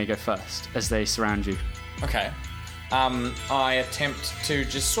 Edvard, you may go first as they surround you. Okay. I attempt to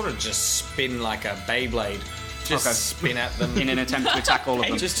just spin like a Beyblade. Just spin at them. In an attempt to attack all of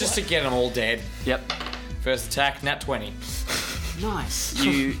them. just to get them all dead. Yep. First attack, nat 20. Nice.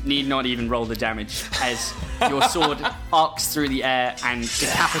 You need not even roll the damage as your sword arcs through the air and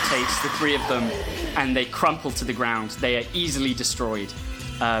decapitates the 3 of them, and they crumple to the ground. They are easily destroyed.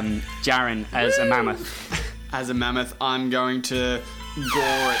 Jaren, as a mammoth. As a mammoth, I'm going to gore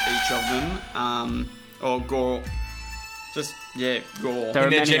at each of them. Or gore. Just, gore. There are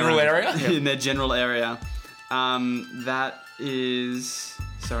In their many general around. area? In their general area. That is...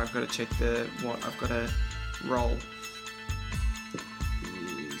 Sorry, I've got to check what I've got to roll.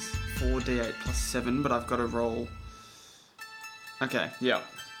 Is 4d8 plus 7, but I've got to roll... Okay, yeah.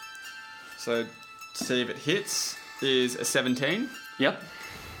 So, see if it hits is a 17. Yep.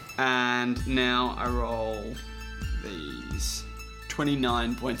 And now I roll these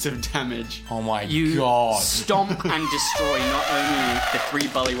 29 points of damage. Oh my You god. stomp and destroy not only the 3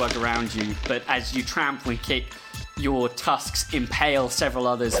 bullywug around you, but as you trample and kick, your tusks impale several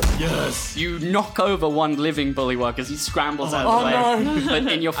others. Yes! You knock over one living bullywug as he scrambles out of the way.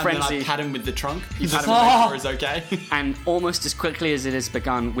 But in your And then I frenzy, pat him with the trunk. You pat him to make sure he's okay. and almost as quickly as it has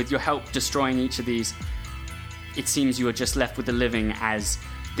begun, with your help destroying each of these, it seems you are just left with the living as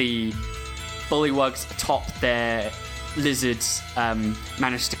the bullywugs atop their lizards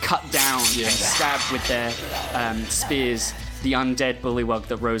manage to cut down and stab with their spears the undead bullywug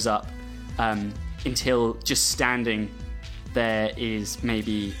that rose up. until just standing there is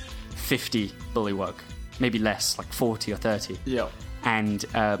maybe 50 bullywug, maybe less, like 40 or 30. Yep. And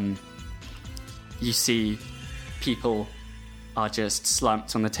you see people are just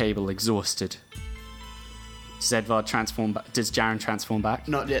slumped on the table, exhausted. Does Edvard transform back? Does Jaren transform back?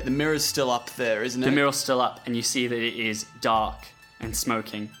 Not yet. The mirror's still up there, isn't it? The mirror's still up, and you see that it is dark and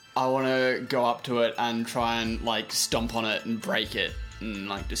smoking. I want to go up to it and try and, like, stomp on it and break it and,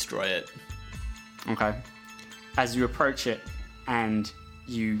 like, destroy it. Okay. As you approach it and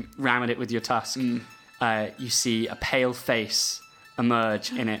you ram at it with your tusk, you see a pale face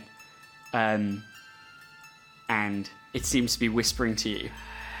emerge in it, and it seems to be whispering to you.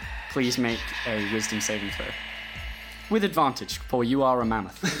 Please make a wisdom saving throw. With advantage, for you are a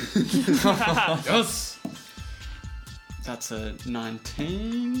mammoth. Yes. That's a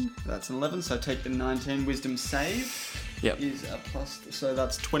 19. That's an 11, so take the 19 wisdom save. Yep. Is a plus, so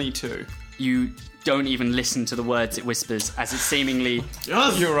that's 22. You don't even listen to the words it whispers, as it seemingly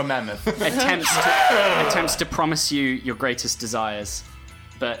You're a mammoth. attempts to promise you your greatest desires.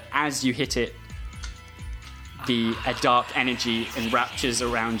 But as you hit it, a dark energy enraptures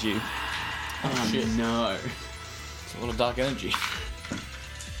around you. Oh, shit. No. It's a lot of dark energy.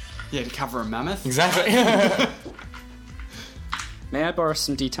 Yeah, to cover a mammoth? Exactly. May I borrow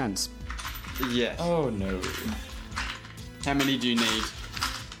some d10s? Yes. Oh no. How many do you need?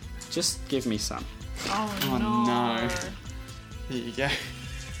 Just give me some. Oh no. Here you go.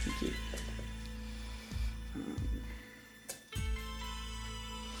 Thank you.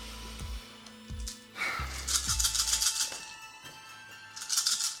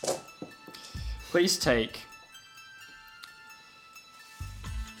 Please take.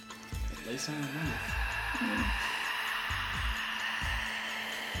 At least I don't know.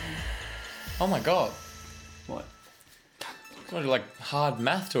 Oh my god. What? Got like hard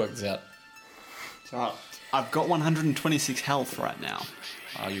math to work this out. So I've got 126 health right now.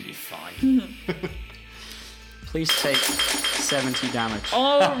 Oh, you'll be fine. Please take 70 damage.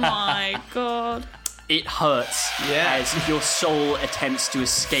 Oh my god. It hurts as your soul attempts to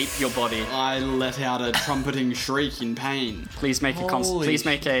escape your body. I let out a trumpeting shriek in pain. Please make Holy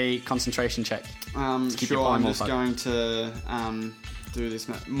make a concentration check. Keep your Sure, I'm primal just focus. going to do this.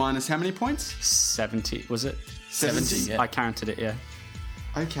 Minus how many points? 70, was it? 70, yeah. I counted it, yeah.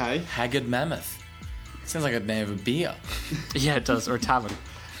 Okay. Haggard Mammoth. Sounds like a name of a beer. Yeah, it does, or a tavern.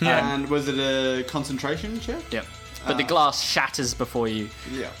 And was it a concentration check? Yep. But the glass shatters before you.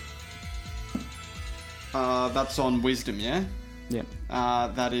 Yeah. That's on wisdom, yeah? Yep.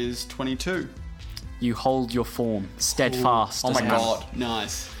 That is 22. You hold your form steadfast. Oh as my a mammoth. god.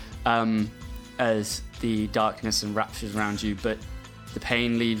 Nice. As the darkness enraptures around you, but the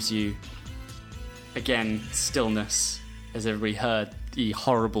pain leaves you. Again, stillness, as everybody heard the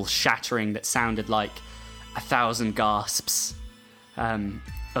horrible shattering that sounded like 1,000 gasps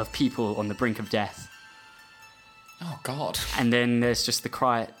of people on the brink of death. Oh god. And then there's just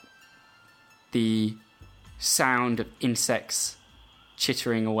the sound of insects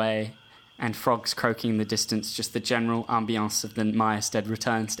chittering away and frogs croaking in the distance. Just the general ambiance of the Meyerstead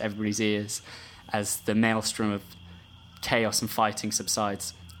returns to everybody's ears as the maelstrom of chaos and fighting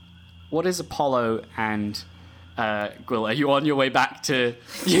subsides. What is Apollo and Gwyll? Are you on your way back to...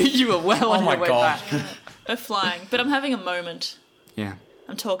 You were well on my your way God. back. We're flying, but I'm having a moment. Yeah.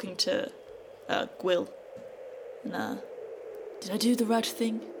 I'm talking to Gwyll. And, did I do the right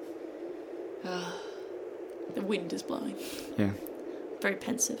thing? The wind is blowing. Yeah. Very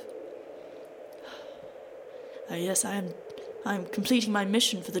pensive. Yes, I am completing my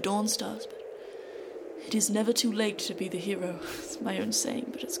mission for the Dawn Stars, but it is never too late to be the hero. It's my own saying,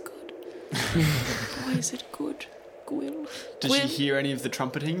 but it's good. Boy, is it good, Gwyll. Did she hear any of the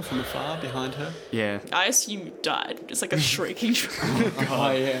trumpeting from afar behind her? Yeah. I assume you died. It's like a shrieking drum.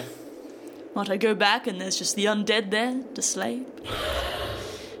 Oh, yeah. Might I go back and there's just the undead there to slay?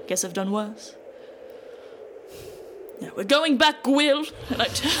 Guess I've done worse. Yeah, we're going back, Gwyll.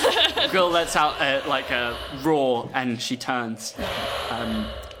 Gwyll lets out a roar and she turns.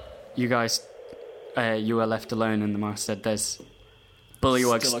 You guys, you are left alone in the Meyerstead. There's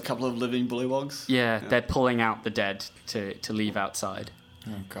bullywugs. Still a couple of living bullywogs. Yeah, they're pulling out the dead to leave outside.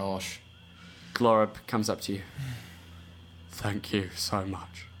 Oh gosh. Glorab comes up to you. Thank you so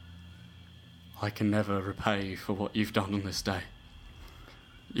much. I can never repay you for what you've done on this day.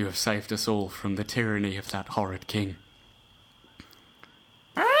 You have saved us all from the tyranny of that horrid king.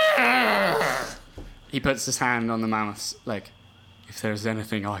 He puts his hand on the mammoth's leg. If there is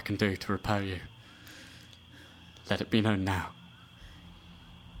anything I can do to repay you, let it be known now.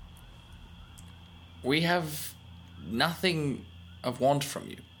 We have nothing of want from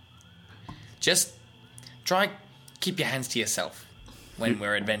you. Just try keep your hands to yourself when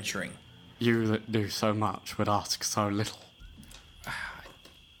we're adventuring. You that do so much would ask so little.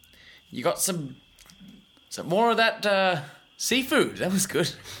 You got some more of that seafood. That was good.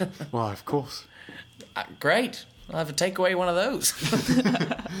 Why, of course. Great. I'll have to take away one of those.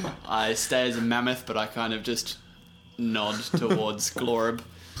 I stay as a mammoth, but I kind of just nod towards Glorib.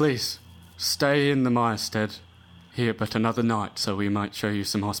 Please, stay in the Meyerstead here but another night so we might show you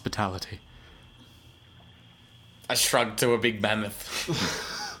some hospitality. I shrugged to a big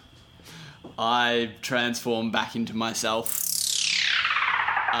mammoth. I transform back into myself.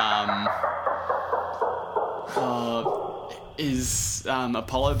 Is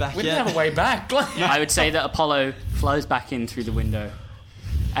Apollo back We yet? didn't have a way back. I would say that Apollo flows back in through the window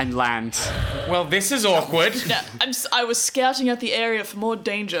and lands. Well, this is awkward. No, I was scouting out the area for more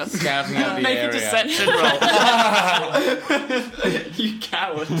danger. Scouting out the Make area. a deception roll. You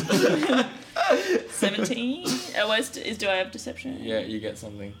coward. 17. Do I have deception? Yeah, you get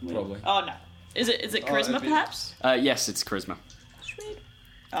something, probably. Oh no. Is it charisma it'd be- perhaps? Yes, it's charisma. Sweet.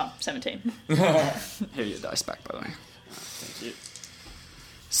 Oh, 17. Here are your dice back, by the way. Thank you.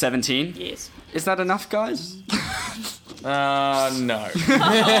 17? Yes. Is that enough, guys? No.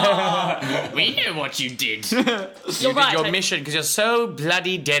 We know what you did. You're right. Your mission, because you're so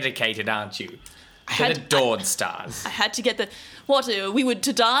bloody dedicated, aren't you? To the Dawn Stars. I had to get the... What, we would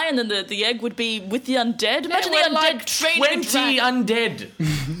to die and then the egg would be with the undead? Imagine the We're undead like training 20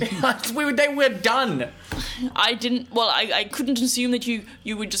 undead. They were done. I didn't... Well, I couldn't assume that you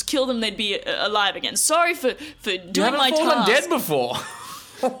would just kill them, they'd be alive again. Sorry for You doing my haven't fallen task. dead before.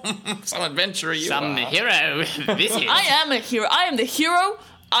 Some adventurer you Some are. hero. This is. I am a hero. I am the hero.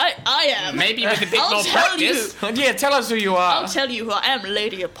 I am. Maybe with a bit I'll more tell practice. Yeah, tell us who you are. I'll tell you who I am,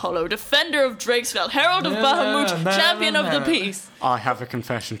 Lady Apollo, defender of Drakesfell, herald of Bahamut, champion of the peace. I have a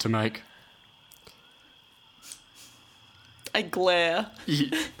confession to make. I glare.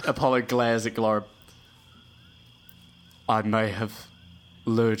 Apollo glares at Glorib. I may have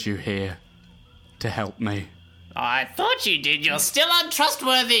lured you here to help me. I thought you did. You're still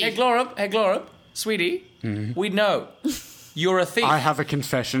untrustworthy. Hey, Glorib, sweetie, we know. You're a thief. I have a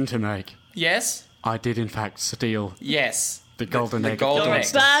confession to make. Yes? I did in fact steal Yes. the golden egg. golden You're egg.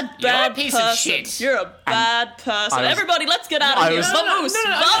 a bad a piece person. of shit. You're a bad person. I was- Everybody, let's get out of I here. was-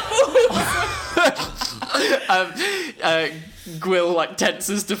 Vamoose! Gwyll like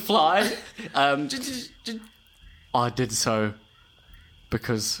tenses to fly. I did so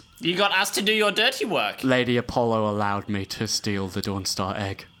because You got us to do your dirty work. Lady Apollo allowed me to steal the Dawnstar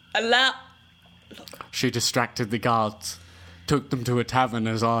egg. Allow... She distracted the guards, took them to a tavern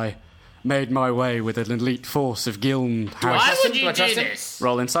as I made my way with an elite force of Giln. Why would Do you I trust do him? this?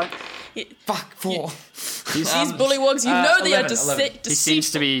 Roll insight. Fuck, 4. These bullywogs, you know they are 11. He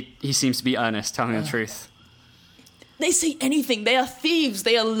seems to be earnest, telling the truth. They say anything. They are thieves.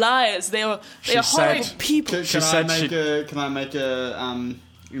 They are liars. They are She horrible said- people. Can, She can I said make she- a can I make a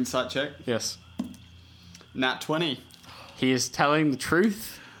insight check? Yes. Nat 20. He is telling the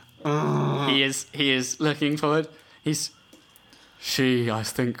truth. He is looking for it. She, I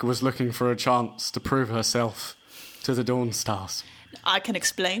think, was looking for a chance to prove herself to the Dawnstars. I can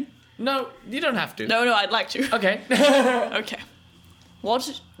explain. No, you don't have to. No, I'd like to. Okay. Okay.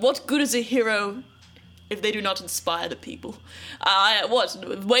 What good is a hero if they do not inspire the people?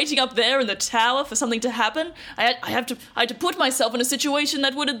 Waiting up there in the tower for something to happen? I had to put myself in a situation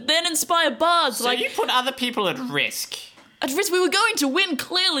that would then inspire bards. So you put other people at risk. At risk, we were going to win.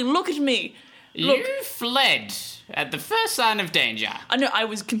 Clearly, look at me. Look, You fled at the first sign of danger. I know I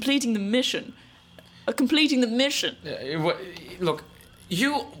was completing the mission. Completing the mission. Look,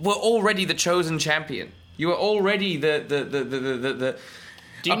 you were already the chosen champion. You were already the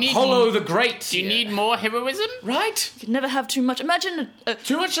Do you need Apollo the Great. Do you need more heroism? Right? You could never have too much. Imagine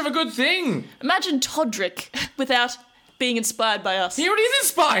Too much of a good thing. imagine Todrick without being inspired by us. He already is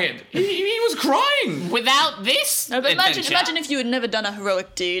inspired. He was crying. Without this? No, but adventure? imagine if you had never done a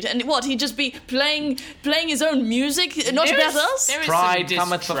heroic deed, and he'd just be playing his own music, not There about is- us. there is Pride some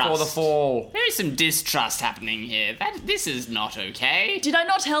cometh before the distrust. fall. There is some distrust happening here. This is not okay. Did I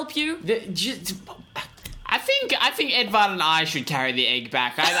not help you? I think Edvard and I should carry the egg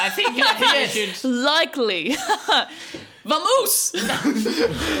back. I think I should. Likely. Vamoose!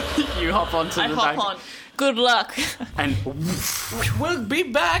 You hop onto I the hop back on. Good luck. and We'll be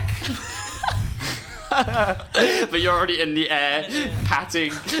back. but you're already in the air,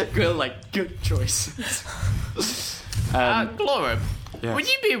 patting. Gwyll like good choice. Glorib, Yes. would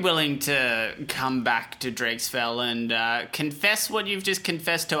you be willing to come back to Drakesfell and confess what you've just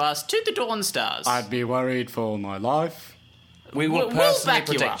confessed to us to the Dawnstars? I'd be worried for my life. We will We'll personally back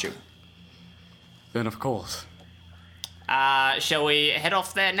you protect up. you. Then of course. Shall we head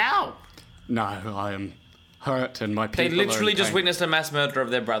off there now? No, I am hurt and my people They literally are in just pain. witnessed a mass murder of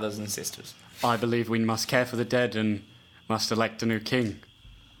their brothers and sisters. I believe we must care for the dead and must elect a new king.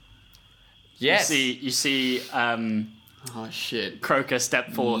 Yes. You see Oh, shit. Croker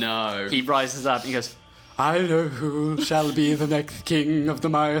step forth. No. He rises up and he goes, I know who shall be the next king of the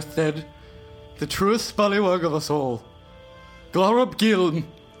Myrstead, the truest bullywug of us all, Glorab Gilm.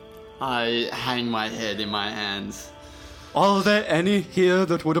 I hang my head in my hands. Are there any here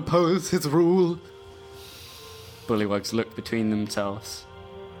that would oppose his rule? Bullywugs look between themselves.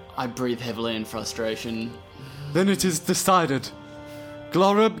 I breathe heavily in frustration. Then it is decided.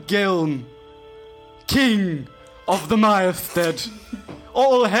 Glorab Gilm, King of the Myrstead.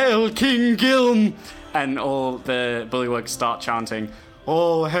 All hail King Gilm! And all the bullywugs start chanting,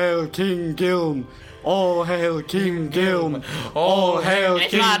 All hail King Gilm! All hail King Gilm! All hail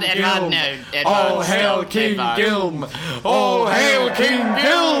King Gilm! All hail King Gilm! All hail King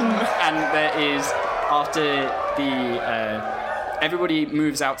Gilm! And there is, after the everybody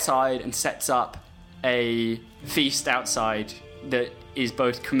moves outside and sets up a feast outside that is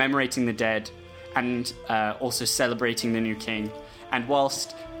both commemorating the dead and also celebrating the new king. And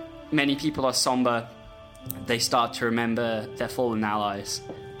whilst many people are somber, they start to remember their fallen allies,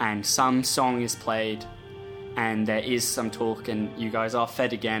 and some song is played, and there is some talk, and you guys are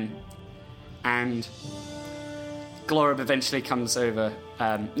fed again. And Glorab eventually comes over.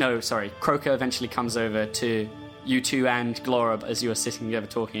 Croker eventually comes over to you two and Glorab as you are sitting together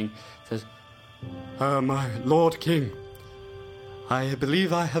talking. Says, my Lord King, I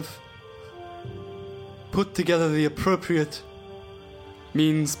believe I have put together the appropriate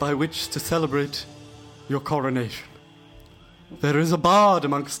means by which to celebrate your coronation. There is a bard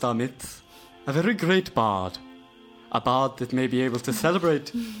amongst our midst, a very great bard, a bard that may be able to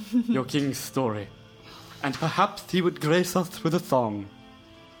celebrate your king's story, and perhaps he would grace us with a song.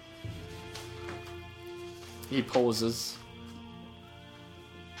 He pauses.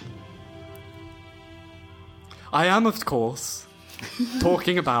 I am, of course,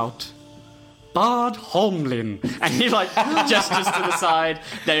 talking about Bard Holmlin. And he, gestures to the side.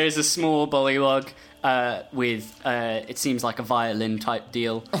 There is a small bullywug with, it seems like a violin-type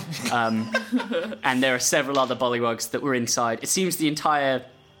deal. And there are several other bullywugs that were inside. It seems the entire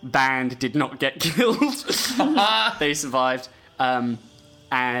band did not get killed. They survived.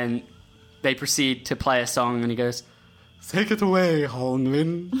 And they proceed to play a song, and he goes, Take it away,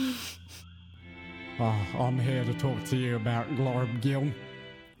 Holmlin. I'm here to talk to you about Glorab Gilm.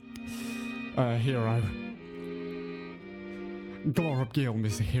 Hero. Glorab Gilm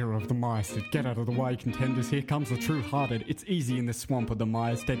is the hero of the Myrstead. Get out of the way, contenders. Here comes the true-hearted. It's easy in the swamp of the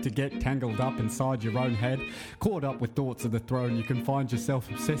Myrstead to get tangled up inside your own head. Caught up with thoughts of the throne, you can find yourself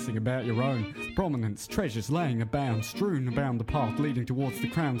obsessing about your own prominence. Treasures laying abound, strewn around the path leading towards the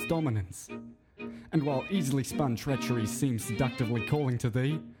crown's dominance. And while easily spun treachery seems seductively calling to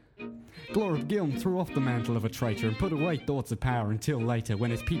thee, Glorab Gilm threw off the mantle of a traitor and put away thoughts of power until later,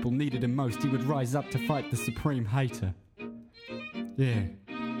 when his people needed him most, he would rise up to fight the supreme hater. Yeah,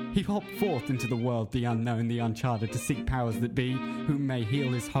 he hopped forth into the world, the unknown, the uncharted, to seek powers that be, who may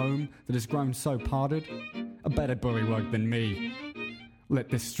heal his home that has grown so parted. A better bullywug than me. Let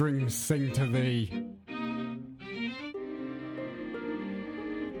the strings sing to thee.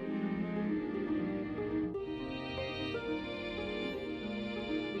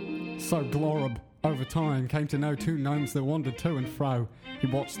 So Glorab, over time, came to know two gnomes that wandered to and fro. He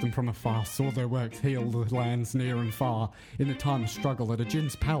watched them from afar, saw their works heal the lands near and far. In the time of struggle at a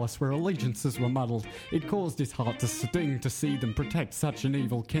Djinn's palace where allegiances were muddled, it caused his heart to sting to see them protect such an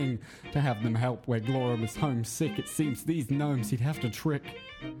evil king. To have them help where Glorab was homesick, it seems these gnomes he'd have to trick.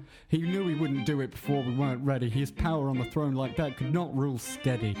 He knew he wouldn't do it before we weren't ready. His power on the throne like that could not rule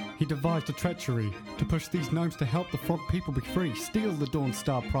steady. He devised a treachery to push these gnomes to help the frog people be free. Steal the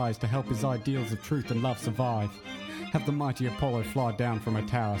Dawnstar prize to help his ideals of truth and love survive. Have the mighty Apollo fly down from a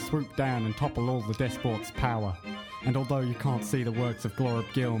tower, swoop down and topple all the despots' power. And although you can't see the works of Glorab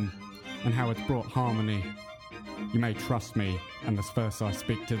Gilm and how it's brought harmony, you may trust me, and this verse I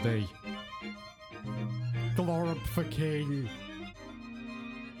speak to thee. Glorab for king.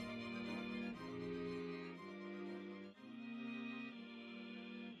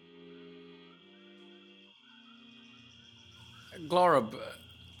 Glorab,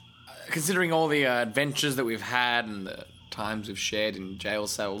 considering all the adventures that we've had and the times we've shared in jail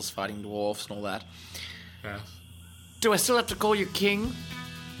cells fighting dwarfs and all that, do I still have to call you king?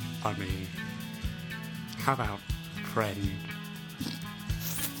 I mean, how about friend?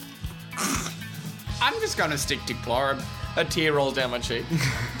 I'm just gonna stick to Glorab. A tear rolls down my cheek.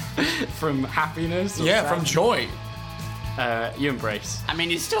 From happiness? Or Yeah, from joy. You embrace. I mean,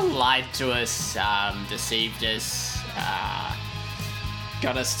 he still lied to us, deceived us,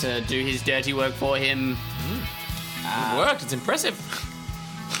 got us to do his dirty work for him. It worked. It's impressive.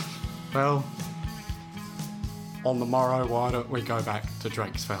 Well, on the morrow, why don't we go back to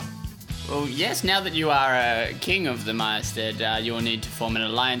Drakesfell? Well, yes, now that you are king of the Meyerstead, you'll need to form an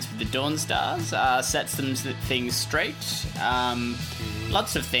alliance with the Dawnstars, set some things straight.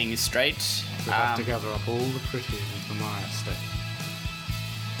 Lots of things straight. We have to gather up all the pretties of the Meyerstead.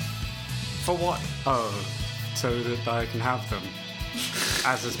 For what? Oh, so that I can have them,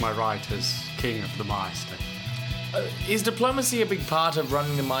 as is my right as king of the Meyerstead. Is diplomacy a big part of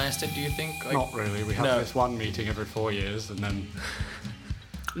running the Meyerstead, do you think? Like, Not really. We have No. this one meeting every 4 years, and then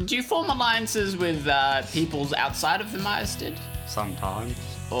Do you form alliances with peoples outside of the Meyerstead? sometimes.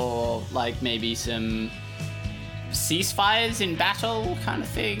 Or, like, maybe some ceasefires in battle kind of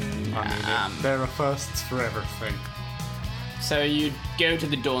thing? I mean, there are firsts for everything. So you'd go to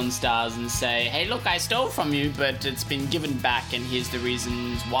the Dawnstars and say, hey, look, I stole from you, but it's been given back, and here's the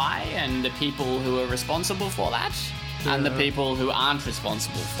reasons why, and the people who are responsible for that, and the Yeah. people who aren't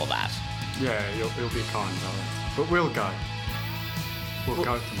responsible for that. Yeah, you'll be kind, Alex. But we'll go. We'll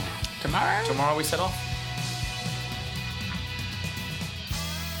go tomorrow. Tomorrow? Tomorrow we set off?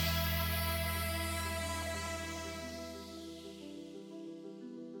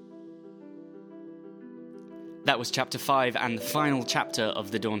 That was chapter 5 and the final chapter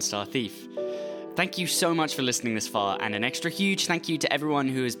of The Dawnstar Thief. Thank you so much for listening this far, and an extra huge thank you to everyone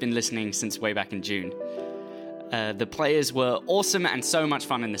who has been listening since way back in June. The players were awesome and so much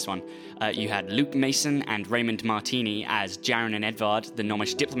fun in this one. You had Luke Mason and Raymond Martini as Jaren and Edvard, the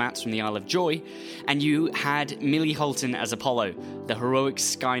Gnomish diplomats from the Isle of Joy, and you had Millie Holton as Apollo, the heroic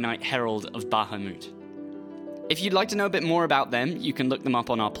Sky Knight Herald of Bahamut. If you'd like to know a bit more about them, you can look them up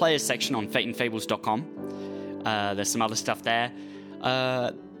on our players section on fateandfables.com. There's some other stuff there.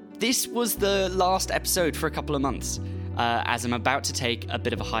 This was the last episode for a couple of months, as I'm about to take a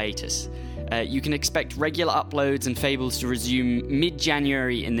bit of a hiatus. You can expect regular uploads and fables to resume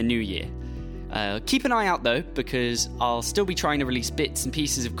mid-January in the new year. Keep an eye out, though, because I'll still be trying to release bits and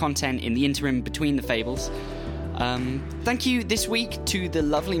pieces of content in the interim between the fables. Thank you this week to the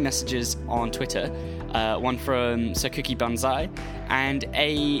lovely messages on Twitter. One from Sir Cookie Banzai, and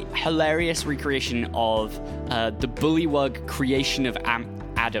a hilarious recreation of the Bullywug creation of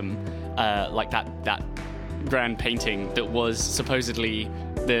Adam, like that grand painting that was supposedly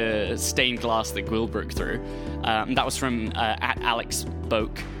the stained glass that Gwilbrook threw. That was from at Alex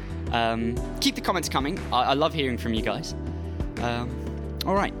Boak. Keep the comments coming. I love hearing from you guys.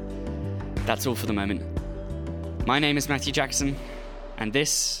 All right, that's all for the moment. My name is Matthew Jackson, and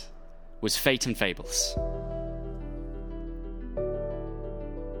this was Fate and Fables.